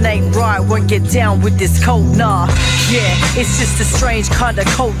 Something ain't right, won't get down with this cult, nah. Yeah, it's just a strange kind of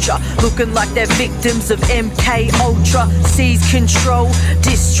culture. Looking like they're victims of MK Ultra. Seize control,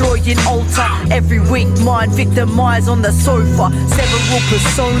 destroy and alter. Every weak mind victimized on the sofa. Several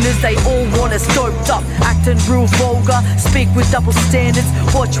personas, they all want us doped up. Acting real vulgar, speak with double standards.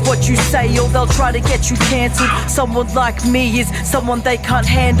 Watch what you say or they'll try to get you cancelled. Someone like me is someone they can't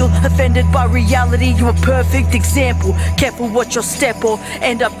handle. Offended by reality, you're a perfect example. Careful what you step or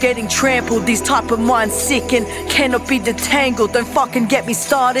end up getting trampled. These type of minds sick and cannot be detangled. Don't fucking get me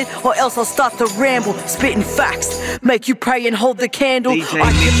started or else I'll start to ramble. Spitting facts, make you pray and hold the candle. DJ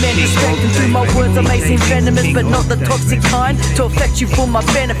I commend respect and through my words I may seem venomous, but not the toxic kind to affect you for my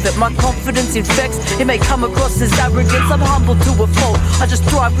benefit. My confidence infects, it may come across as arrogance. I'm humble to a fault, I just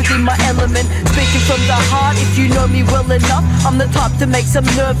thrive within my element. Speaking from the heart, if you know me well enough, I'm the type to make some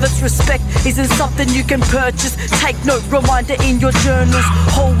nervous. Respect isn't something you can purchase. Take note, reminder in your journals.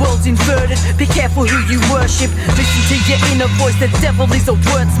 Whole world's inverted, be careful who you worship. Listen to your inner voice, the devil is a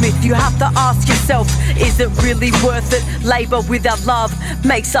wordsmith. You have to ask yourself, is it really worth it? Labor without love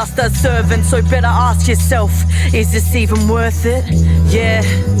makes us the servant. So better ask yourself, is this even worth it? Yeah,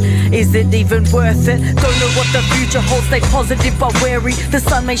 is it even worth it? Don't know what the future holds, stay positive but wary. The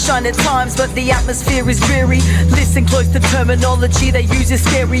sun may shine at times, but the atmosphere is dreary. Listen close to terminology they use is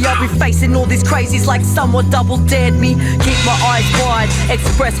scary. I'll be facing all these crazies like someone double dared me. Keep my eyes wide,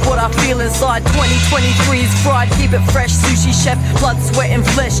 express what I feel inside. 2023 is fried, keep it fresh. Sushi chef, blood, sweat and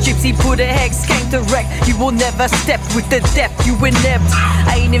flesh. Gypsy Buddha hex came to wreck. You will never step with the depth you inept.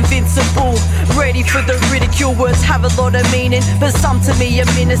 Ain't invincible, ready for the ridicule. Words have a lot of meaning, but some to me are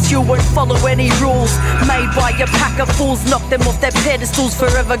minuscule. Won't follow any rules made by a pack of fools. Knock them off their pedestals.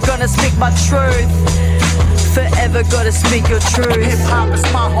 Forever gonna speak my truth. Forever gotta speak your truth. Hip hop is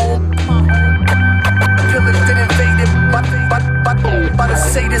my home. Pillaged and invaded by the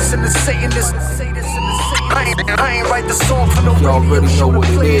sadists and the Satanists. I ain't write the song for no. You already know what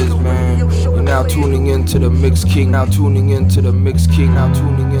it is, man. You're now tuning into the Mix King. Now tuning into the Mix King. Now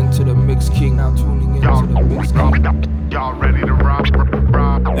tuning into the Mix King. Now tuning into the Mix King. Y'all ready to rock?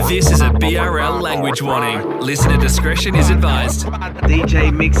 This is a BRL language warning. Listener discretion is advised.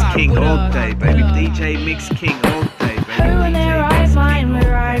 DJ Mix King all day, baby. DJ Mix King all day, baby. Who in their right mind will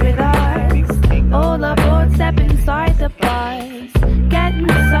ride with us? All aboard, step inside the bus. Getting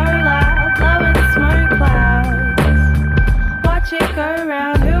so loud, blowing smoke clouds. Watch it go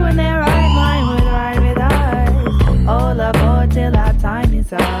round. Who in their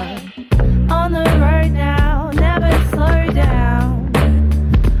is up. On the road now, never slow down.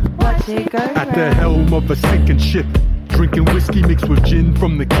 Watch it go At the helm of a sinking ship, drinking whiskey mixed with gin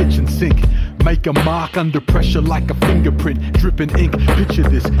from the kitchen sink. Make a mark under pressure like a fingerprint, dripping ink. Picture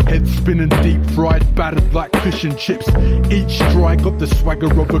this, head spinning, deep fried, battered like fish and chips. Each strike got the swagger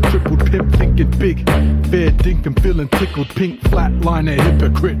of a crippled pimp, thinking big. Fair dink and feeling tickled, pink flatliner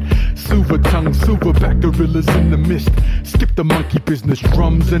hypocrite. Silver tongue, silverback gorillas in the mist. Skip the monkey business,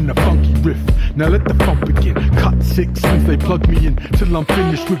 drums and the funky riff. Now let the fun begin. Cut 6 since they plug me in. Till I'm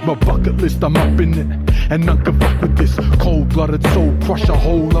finished with my bucket list, I'm up in it. And none can fuck with this cold-blooded soul crush, a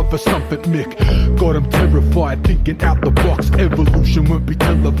whole other something Mick. Got him terrified, thinking out the box. Evolution won't be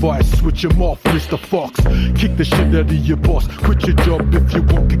televised. Switch him off, Mr. Fox. Kick the shit out of your boss. Quit your job if you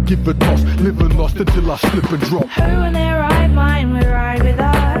want to give a toss. Living lost until I slip and drop. Who in their right mind would ride with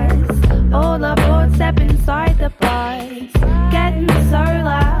us? All aboard, step inside the bus. Getting so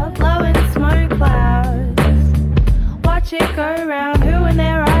loud, blowing smoke clouds. Watch it go round. Who in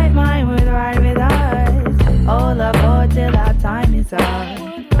their right mind would ride with us? All aboard till our time is up.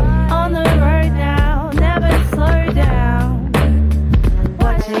 On the road now, never slow down.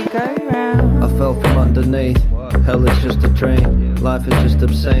 Watch it go round. I fell from underneath. Hell is just a dream. Life is just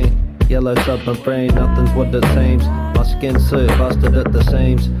obscene. Yellow submarine, nothing's what it seems. My skin suit busted at the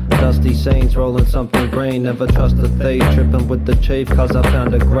seams. Dusty scenes, rolling something green. Never trust a thief, tripping with the chief cause I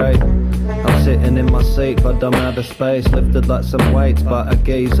found a grave. I'm sitting in my seat but I'm out of space. Lifted like some weights but a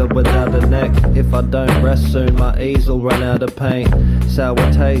geezer without a neck. If I don't rest soon my easel run out of paint. Sour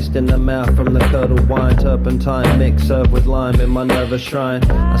taste in the mouth from the curdled wine. Turpentine mix served with lime in my nervous shrine.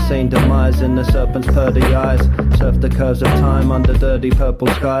 I seen demise in the serpent's purdy eyes. Surf the curves of time under dirty purple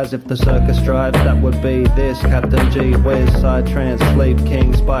skies. If the circus drives that would be this. Captain G Whiz, side trance, sleep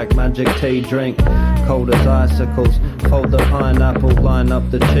king, spike, magic tea, drink. Cold as icicles, fold the pineapple, line up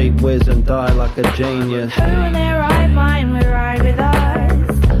the cheap whiz and die like a genius. Who in their right mind would ride with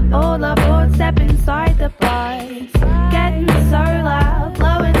us? All aboard, step inside the bus. Getting so loud,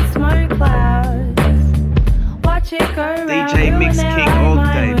 blowing smoke clouds. Watch it go round. DJ Mix King all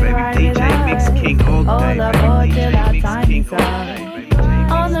day, baby. DJ Mix King all day, All aboard baby. till our DJ Mix time King is all up. day.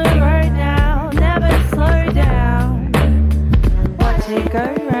 On the road now, never slow down. Watch it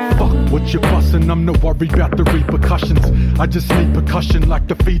go round. Fuck what you're bussin', I'm not worried about the repercussions. I just need percussion like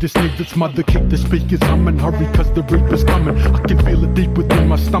the fetus needs its mother. Keep the speakers humming, hurry cause the reaper's coming. I can feel it deep within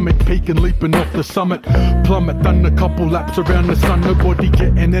my stomach, peaking, leaping off the summit. Plummet, done a couple laps around the sun. Nobody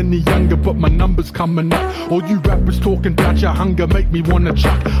getting any younger but my numbers coming up. All you rappers talking about your hunger make me wanna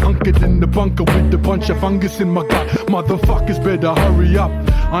chuck. Hunkered in the bunker with a bunch of fungus in my gut. Motherfuckers better hurry up.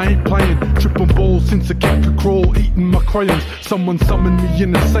 I ain't playing, tripping balls since a cat could crawl, eating my crayons. Someone summoned me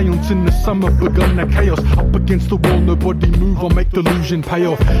in a seance in the summer, begun the chaos. Up against the wall, nobody move, I'll make the illusion pay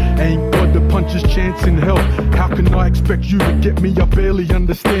off. Ain't got the puncher's chance in hell. How can I expect you to get me? I barely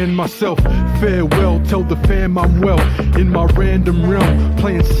understand myself. Farewell, tell the fam I'm well. In my random realm,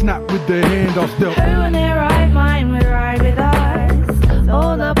 playing snap with the hand I was dealt. Who in their right mind would ride with us?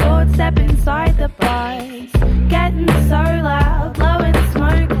 All aboard, step inside the bus. Getting so loud, blowing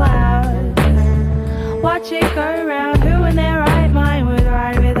smoke clouds. Watch it go round. Who in their right mind would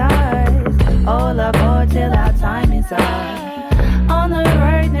ride with us? All aboard till our time is up. On the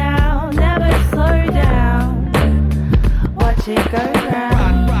road now, never slow down. Watch it go round.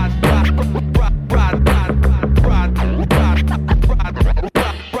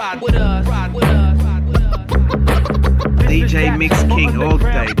 DJ Mix King all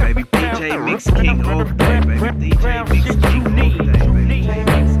day, baby. DJ Mix King all day, baby. DJ Mix King all day, baby. DJ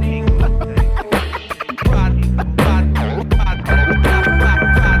Mix King all day.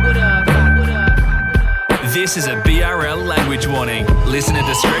 This is a BRL language warning. Listener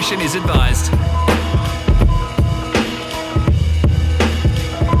discretion is advised.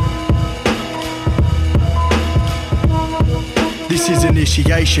 This is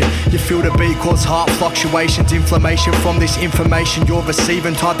initiation. You feel the beat cause heart fluctuations. Inflammation from this information you're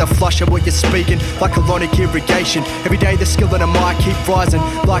receiving. Time to flush at what you're speaking like colonic irrigation. Every day the skill and the mic keep rising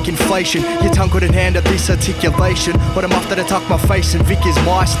like inflation. Your tongue couldn't handle this articulation. But I'm after to tuck my face and Vic is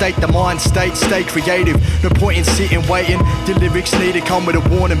my state. The mind state, stay creative. No point in sitting waiting. Your lyrics need to come with a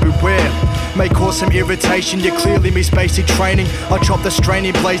warning, beware. may cause some irritation. You clearly miss basic training. I chop the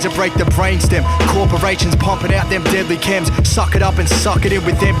straining blades and break the brainstem. Corporations pumping out them deadly chems. Suck it up and suck it in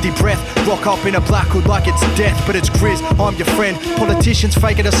with empty breath. Rock up in a black hood like it's death, but it's Grizz, I'm your friend. Politicians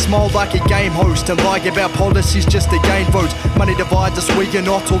faking a smile like a game host and lying about policies just to gain votes. Money divides us, we are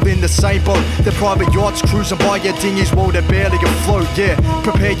not all in the same boat. The private yachts cruising by your dinghies while they're barely afloat. Yeah,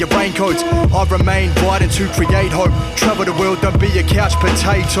 prepare your raincoats. I remain riding to create hope. Travel the world, don't be a couch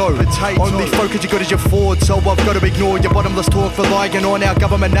potato. Only focus you got is your Ford, so I've got to ignore your bottomless talk for lying on our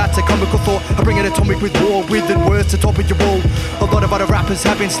government. That's a comical thought. I bring an atomic with war, withered words to top of your wall. A lot of other rappers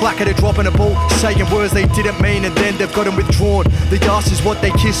have been slack at it, dropping a ball, saying words they didn't mean, and then they've got them withdrawn. The ass is what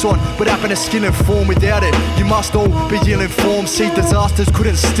they kiss on, but happen to skill and form. Without it, you must all be ill-informed. See disasters,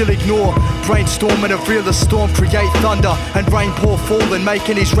 couldn't still ignore. Brainstorm and a real storm, create thunder and rain pour falling,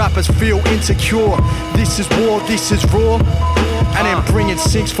 making these rappers feel insecure. This is war, this is raw, and then bringing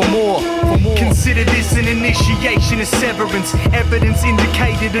sinks for more. Consider this an initiation of severance. Evidence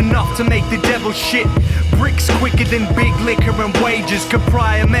indicated enough to make the devil shit. Bricks quicker than big liquor and wages could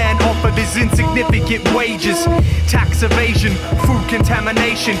pry a man off of his insignificant wages. Tax evasion, food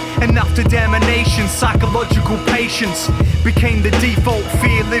contamination, enough to damnation. Psychological patience became the default.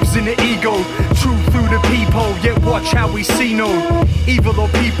 Fear lives in the ego. Truth through the peephole, yet watch how we see no evil or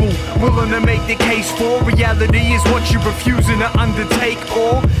people willing to make the case for. Reality is what you're refusing to undertake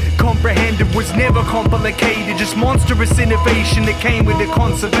or comprehend. It was never complicated, just monstrous innovation that came with the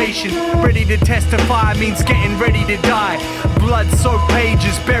conservation. Ready to testify means getting ready to die. Blood-soaked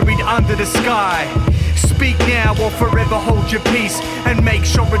pages buried under the sky. Speak now or forever hold your peace, and make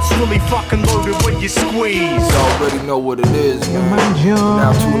sure it's fully fucking loaded when you squeeze. You already know what it is, man.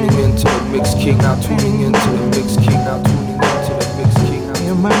 Now tuning into the Mix King, now tuning into the Mix King, now tuning into the Mix King.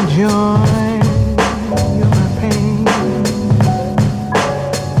 You're my joy, you're my pain.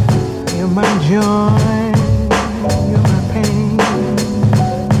 You're my joy, you're my pain.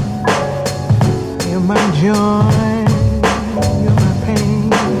 You're my joy, you're my pain.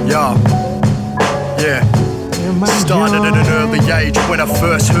 Yeah. Started at an early age when I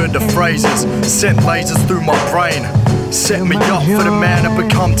first heard the phrases. Sent lasers through my brain. Set me up for the man I've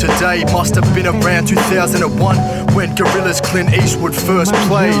become today. Must have been around 2001 when Gorillaz Clint Eastwood first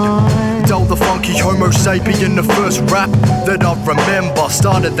played. Dull the funky Homo sapien, the first rap that I remember.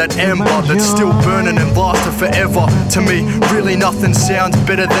 Started that ember that's still burning and lasted forever. To me, really nothing sounds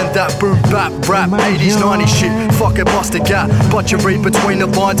better than that boom bap rap 80s, 90s shit. Fuck it, bust a gap. But you read between the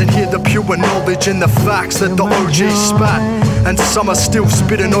lines and hear the pure knowledge and the facts that the OG spat. And some are still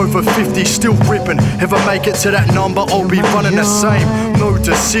spitting over 50, still ripping. If I make it to that number, I'll be running the same. No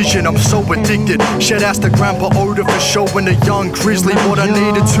decision, I'm so addicted. Shout outs to Grandpa Oda for showing the young Grizzly what I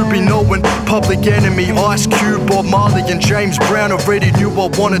needed to be knowing. Public Enemy, Ice Cube, Bob Marley and James Brown already knew I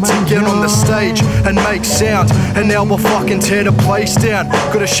wanted to get on the stage and make sound. And now we'll fucking tear the place down.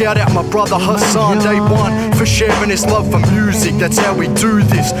 Gotta shout out my brother Hassan, day one, for sharing his love for music. That's how we do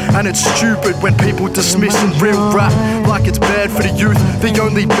this. And it's stupid when people dismissing real rap like it's bad for the youth. The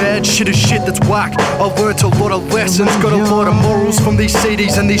only bad shit is shit that's whack. I learnt a lot of lessons, got a lot of morals from these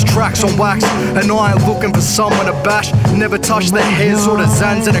CDs and these tracks on wax. And I ain't looking for someone to bash. Never touch the hairs or the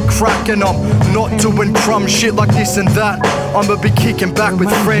zans in a crack. And I'm not doing crumb shit like this and that. I'ma be kicking back with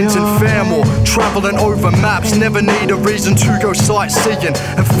friends and fam or travelling over maps. Never need a reason to go sightseeing.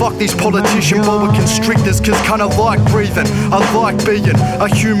 And fuck these politician boa constrictors, cause kinda like breathing. I like being a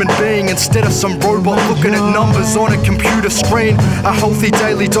human being instead of some robot looking at numbers on a computer screen. A healthy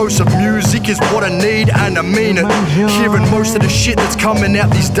daily dose of music is what I need, and I mean it. Hearing most of the shit that's coming out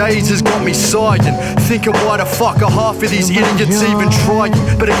these days has got me sighing, thinking why the fuck are half of these idiots even trying.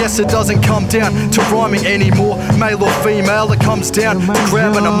 But I guess it doesn't come down to rhyming anymore, male or female. It comes down to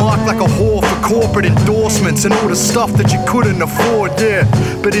grabbing a mic like a whore for corporate endorsements and all the stuff that you couldn't afford, yeah.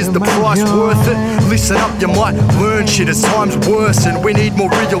 But is the price worth it? Listen up, you might learn shit as times worse, and we need more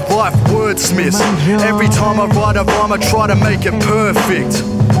real life wordsmiths. Every time I write a rhyme I try to make it perfect.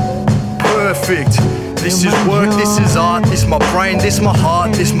 Perfect. This is work, this is art, this my brain, this my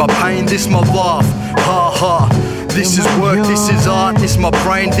heart, this my pain, this my laugh. Ha ha. This is work, this is art, this my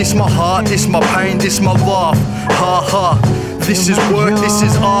brain, this my heart, this my pain, this my laugh. Ha ha. This is work, this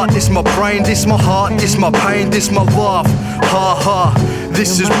is art, this my brain, this my heart, this my pain, this my laugh. Ha ha.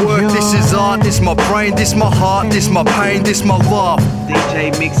 This is work, this is art, this my brain, this my heart, this my pain, this my laugh.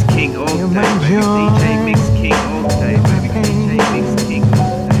 DJ Mix King all day, baby. DJ Mix King all day, baby. DJ Mix King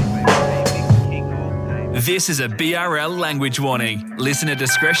all day, baby. DJ Mix King all day. This is a BRL language warning. Listener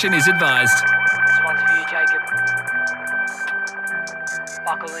discretion is advised. This one's for you, Jacob.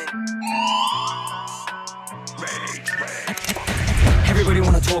 Buckle in. Everybody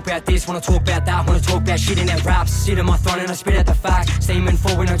wanna talk talk about this, wanna talk about that, wanna talk about shit in that rap. Sit on my throne and I spit out the facts. Steaming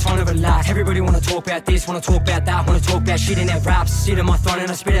forward, no time to relax. Everybody wanna talk about this, wanna talk about that, wanna talk about shit in that rap. Sit on my throne and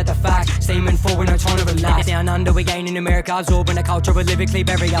I spit out the facts. Steaming forward, no time to relax. Down under, we gain in America, absorbing the culture, we lyrically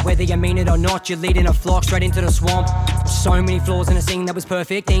bury up. Whether you mean it or not, you're leading a flock straight into the swamp. So many flaws in a scene that was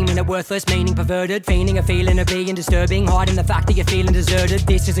perfect, deeming it worthless, meaning perverted, feigning a feeling of being disturbing, hiding the fact that you're feeling deserted.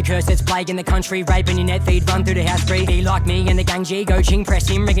 This is a curse that's plaguing the country, raping your net feed, run through the house free. Be like me and the gang G, go ching, press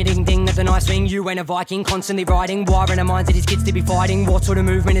him, ring a ding ding, that's a nice thing. You ain't a Viking, constantly riding, wiring our minds of these kids to be fighting. What sort of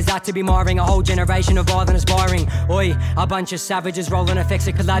movement is that to be miring a whole generation of violent aspiring? Oi, a bunch of savages rolling effects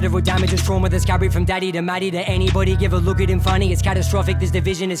of collateral damages, trauma that's carried from daddy to Maddie to anybody. Give a look at him funny, it's catastrophic. This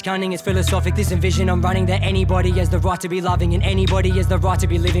division is cunning, it's philosophic. This envision I'm running that anybody has the right to be loving and anybody has the right to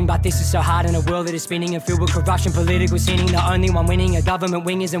be living. But this is so hard in a world that is spinning and filled with corruption, political sinning. The only one winning, a government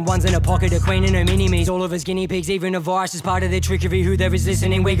wingers and ones in a pocket, a queen and her mini-me's. All of us guinea pigs, even a virus is part of their trickery. Who there is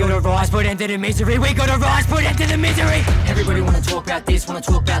listening, we gotta rise, put end to the misery. We gotta rise, put end to the misery. Everybody wanna talk about this, wanna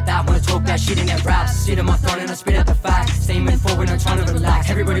talk about that, wanna talk about shit in that rap. Sit on my throne and I spit out the facts. Steaming forward, no time to relax.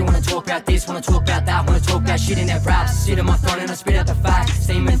 Everybody wanna talk about this, wanna talk about that, wanna talk about shit in that rap. Sit on my throne and I spit out the facts.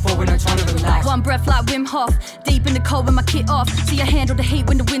 Steaming forward, no time to relax. One breath like Wim Hof, deep in the cold with my kit off. See I handle the heat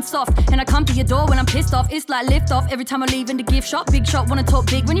when the wind's soft, and I come to your door when I'm pissed off. It's like lift off every time I leave in the gift shop. Big shot, wanna talk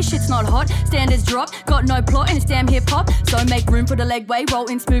big when your shit's not hot. Standards drop, got no plot and it's damn hip hop. So make room for the leg way, roll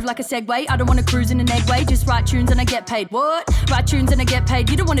in smooth like a Segway. I don't wanna cruise in an egg way, just write tunes and I get paid. What? Write tunes and I get paid.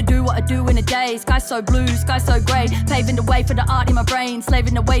 You don't wanna do what I do in a day. Sky's so blue, sky's so grey, paving the way for the art in my brain,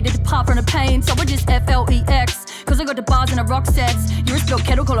 slaving the way to depart from the pain. So I just FLEX, cause I got the bars and the rock sets. You're a spilled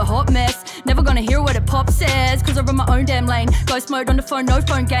kettle, call a hot mess. Never gonna hear what a pop says, cause I run my own damn lane. Ghost mode on the phone, no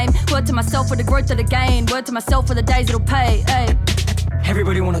phone game. Word to myself for the growth of the gain. Word to myself for the days it'll pay, ayy.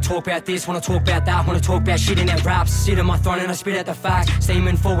 Everybody wanna talk about this, wanna talk about that, wanna talk about shit in that rap. Sit on my throne and I spit out the facts.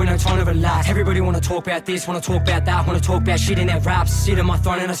 Steaming forward, no time to relax. Everybody wanna talk about this, wanna talk about that, wanna talk about shit in that rap. Sit on my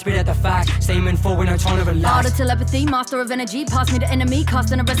throne and I spit out the facts. Steaming forward, no time to relax. Art of telepathy, master of energy. Pass me the enemy,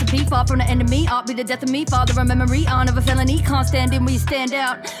 casting a recipe. Far from the enemy, art be the death of me. Father of memory, aunt of a felony. Can't stand in where you stand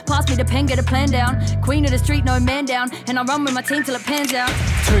out. Pass me the pen, get a plan down. Queen of the street, no man down. And I run with my team till it pans out.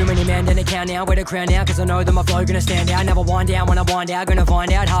 Too many men in the count now, wear the crown now, cause I know that my flow gonna stand out. Never wind down when I wind out, gonna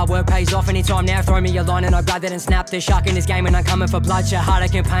find out. Hard work pays off anytime now. Throw me a line and I grab that and snap. The shark in this game and I'm coming for bloodshed.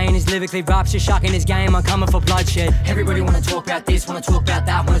 Heartache and pain is lyrically rupture. Shark in this game, I'm coming for bloodshed. Everybody wanna talk about this, wanna talk about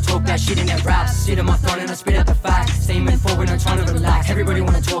that, wanna talk about shit in that rap. Sit on my throne and I spit out the facts. Steaming forward, no time to relax. Everybody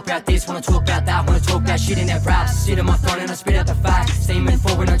wanna talk about this, wanna talk about that, wanna talk about shit in that rap. Sit on my throne and I spit out the facts. Steaming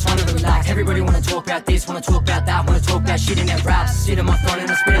forward, no time to relax. Everybody wanna talk about this, wanna talk about that, wanna talk about shit in that rap. Sit on my throne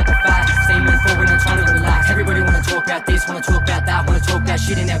and I spit out the facts. Steaming forward, no time to relax. Everybody wanna talk about this, wanna talk about that, wanna talk about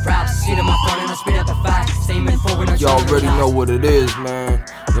shit in that rap. Sit on my throne and I spit out the facts. Steaming forward, no time to relax. Y'all already know what it is, man.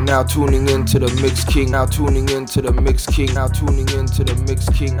 You're now tuning into the MICKS King. Now tuning into the MICKS King. Now tuning into the MICKS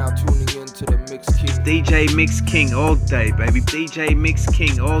King. Now tuning into the MICKS King. DJ MICKS King all day, baby. DJ MICKS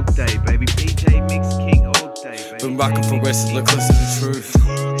King all day, baby. DJ MICKS King all day, baby. Been rocking for restless like close to the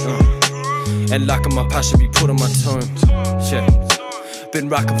truth. And lacking my passion be put on my tongue. Yeah. Been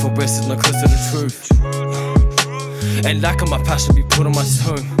rocking for restless like close to the truth. And lacking my passion be put on my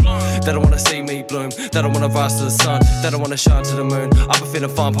tongue. They don't wanna see me bloom. They don't wanna rise to the sun. They don't wanna shine to the moon. I've been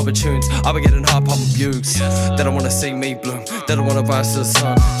feeling fine popping tunes. I've been getting high popping bugs. They don't wanna see me bloom. They don't wanna rise to the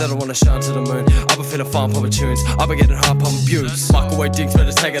sun. They don't wanna shine to the moon. I've been feeling fine popping tunes. I've been getting high popping bugs. Microway digs,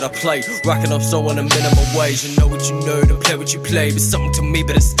 better take it, I play. Racking up so on a minimum wage. You know what you know, don't play what you play. It's something to me,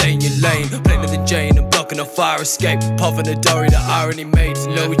 better stay in your lane. Plainer than Jane and blocking a fire escape. Puffing the dory, the irony made.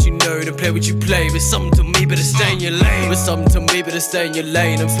 You know what you know, don't play what you play. It's something to me, better stay in your lane. It's something to me, better stay in your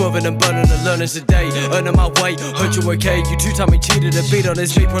lane. I'm swerving and burning and learning today. Earning my way, heard you okay. You two-time me cheated a beat on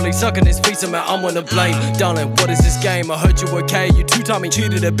his feet. Probably sucking his feet, so man, I'm on the blame. Darling, what is this game? I heard you okay. You two-time me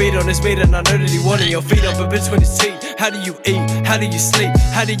cheated a beat on his feet. And I know that he wanted your feet up a between his teeth. How do you eat? How do you sleep?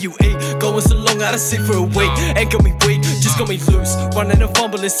 How do you eat? Going so long, out of sleep for a week. Ain't got me weak, just got me loose. Running and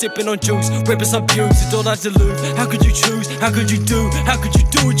fumbling, sipping on juice. Ripping some views, it's all I delude. How could you choose? How could you do? How could you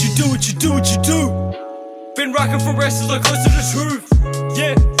do what you do, what you do, what you do? Been rocking for restless like close to the truth.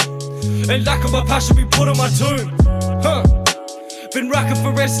 Yeah. And lacking my passion be put on my tune. Huh. Been rocking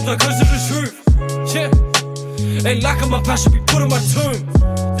for restless like close to the truth. Yeah. And lacking my passion be put on my tune.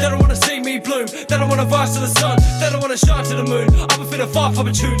 They don't wanna see me bloom, then I wanna rise to the sun, then I wanna shine to the moon. I've been feeling far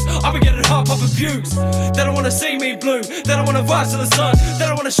from tunes, I've been getting hard pop abuse. Then I wanna see me bloom, then I wanna rise to the sun, then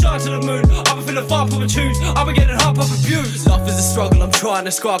I wanna shine to the moon. I've been feeling far from tunes, I've been getting hard pop abuse. Life is a struggle, I'm trying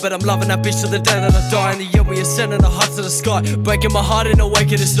to describe it. I'm loving that bitch till the day that I die. In the end we ascending the heights to the sky, breaking my heart and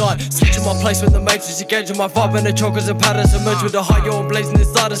awakening this night. Switching my place with the matrix, engaging my vibe and the chokers and patterns emerge with the high yo and blazing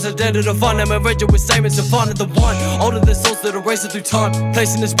inside us. The dead of the fun, I'm a raging with statements and finding the one. Older than souls that are racing through time,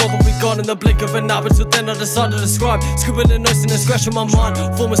 placing this world will be gone in the blink of an eye. But till then I decide to describe, scribbling and notes and scratching my mind.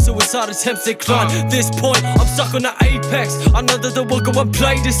 Former suicide attempts decline. This point, I'm stuck on the apex. I know that the work I won't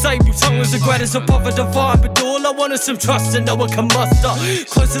play disabled. Tongue was the greatest above a divine, but all I want is some trust and no one can muster.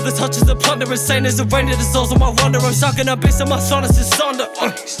 Close to the touch of the plunder, insane as the rain of the souls of my wonder. I'm stuck in the abyss of my silence is thunder.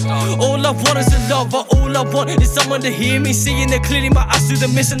 All I want is a lover, all I want is someone to hear me. Seeing it clearly, my eyes through the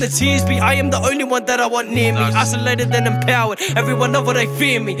mist and the tears be. I am the only one that I want near me. Isolated and empowered, everyone over they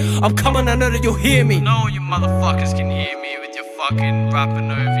fear me. I'm coming, I know that you'll hear me. No, you motherfuckers can hear me with your fucking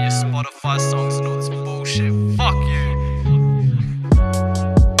rapping over your Spotify songs and all this bullshit. Fuck you.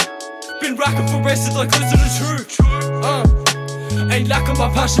 Been racking for rested like close to the truth. Ain't lacking my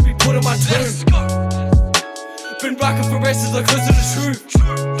passion, be put in my tomb. Been racking for rested like close to the truth.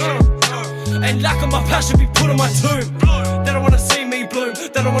 Ain't lacking my passion, be put in my tomb. Then I wanna see me bloom,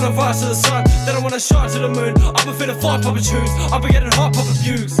 then I wanna rise to the sun, then I wanna shine to the moon. I've been feeling fine pop tunes, I've been getting hard pop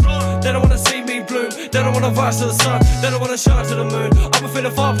abuse. Then I wanna see me bloom, then I wanna rise to the sun, then I wanna shine to the moon. I've been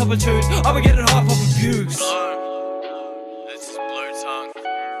feeling fine pop tunes, I've been getting hard pop abuse. This is Bluetongue.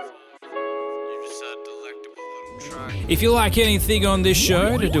 You just had delectable little track. If you like anything on this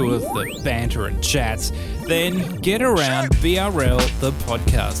show to do with the banter and chats, then get around BRL the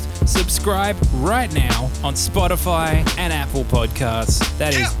podcast. Subscribe right now on Spotify and Apple Podcasts.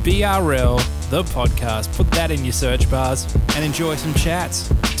 That is BRL the podcast. Put that in your search bars and enjoy some chats.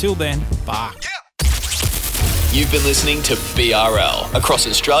 Till then, bye. You've been listening to BRL across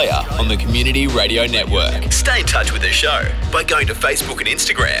Australia on the Community Radio Network. Stay in touch with the show by going to Facebook and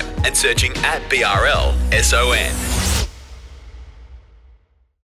Instagram and searching @BRLSON.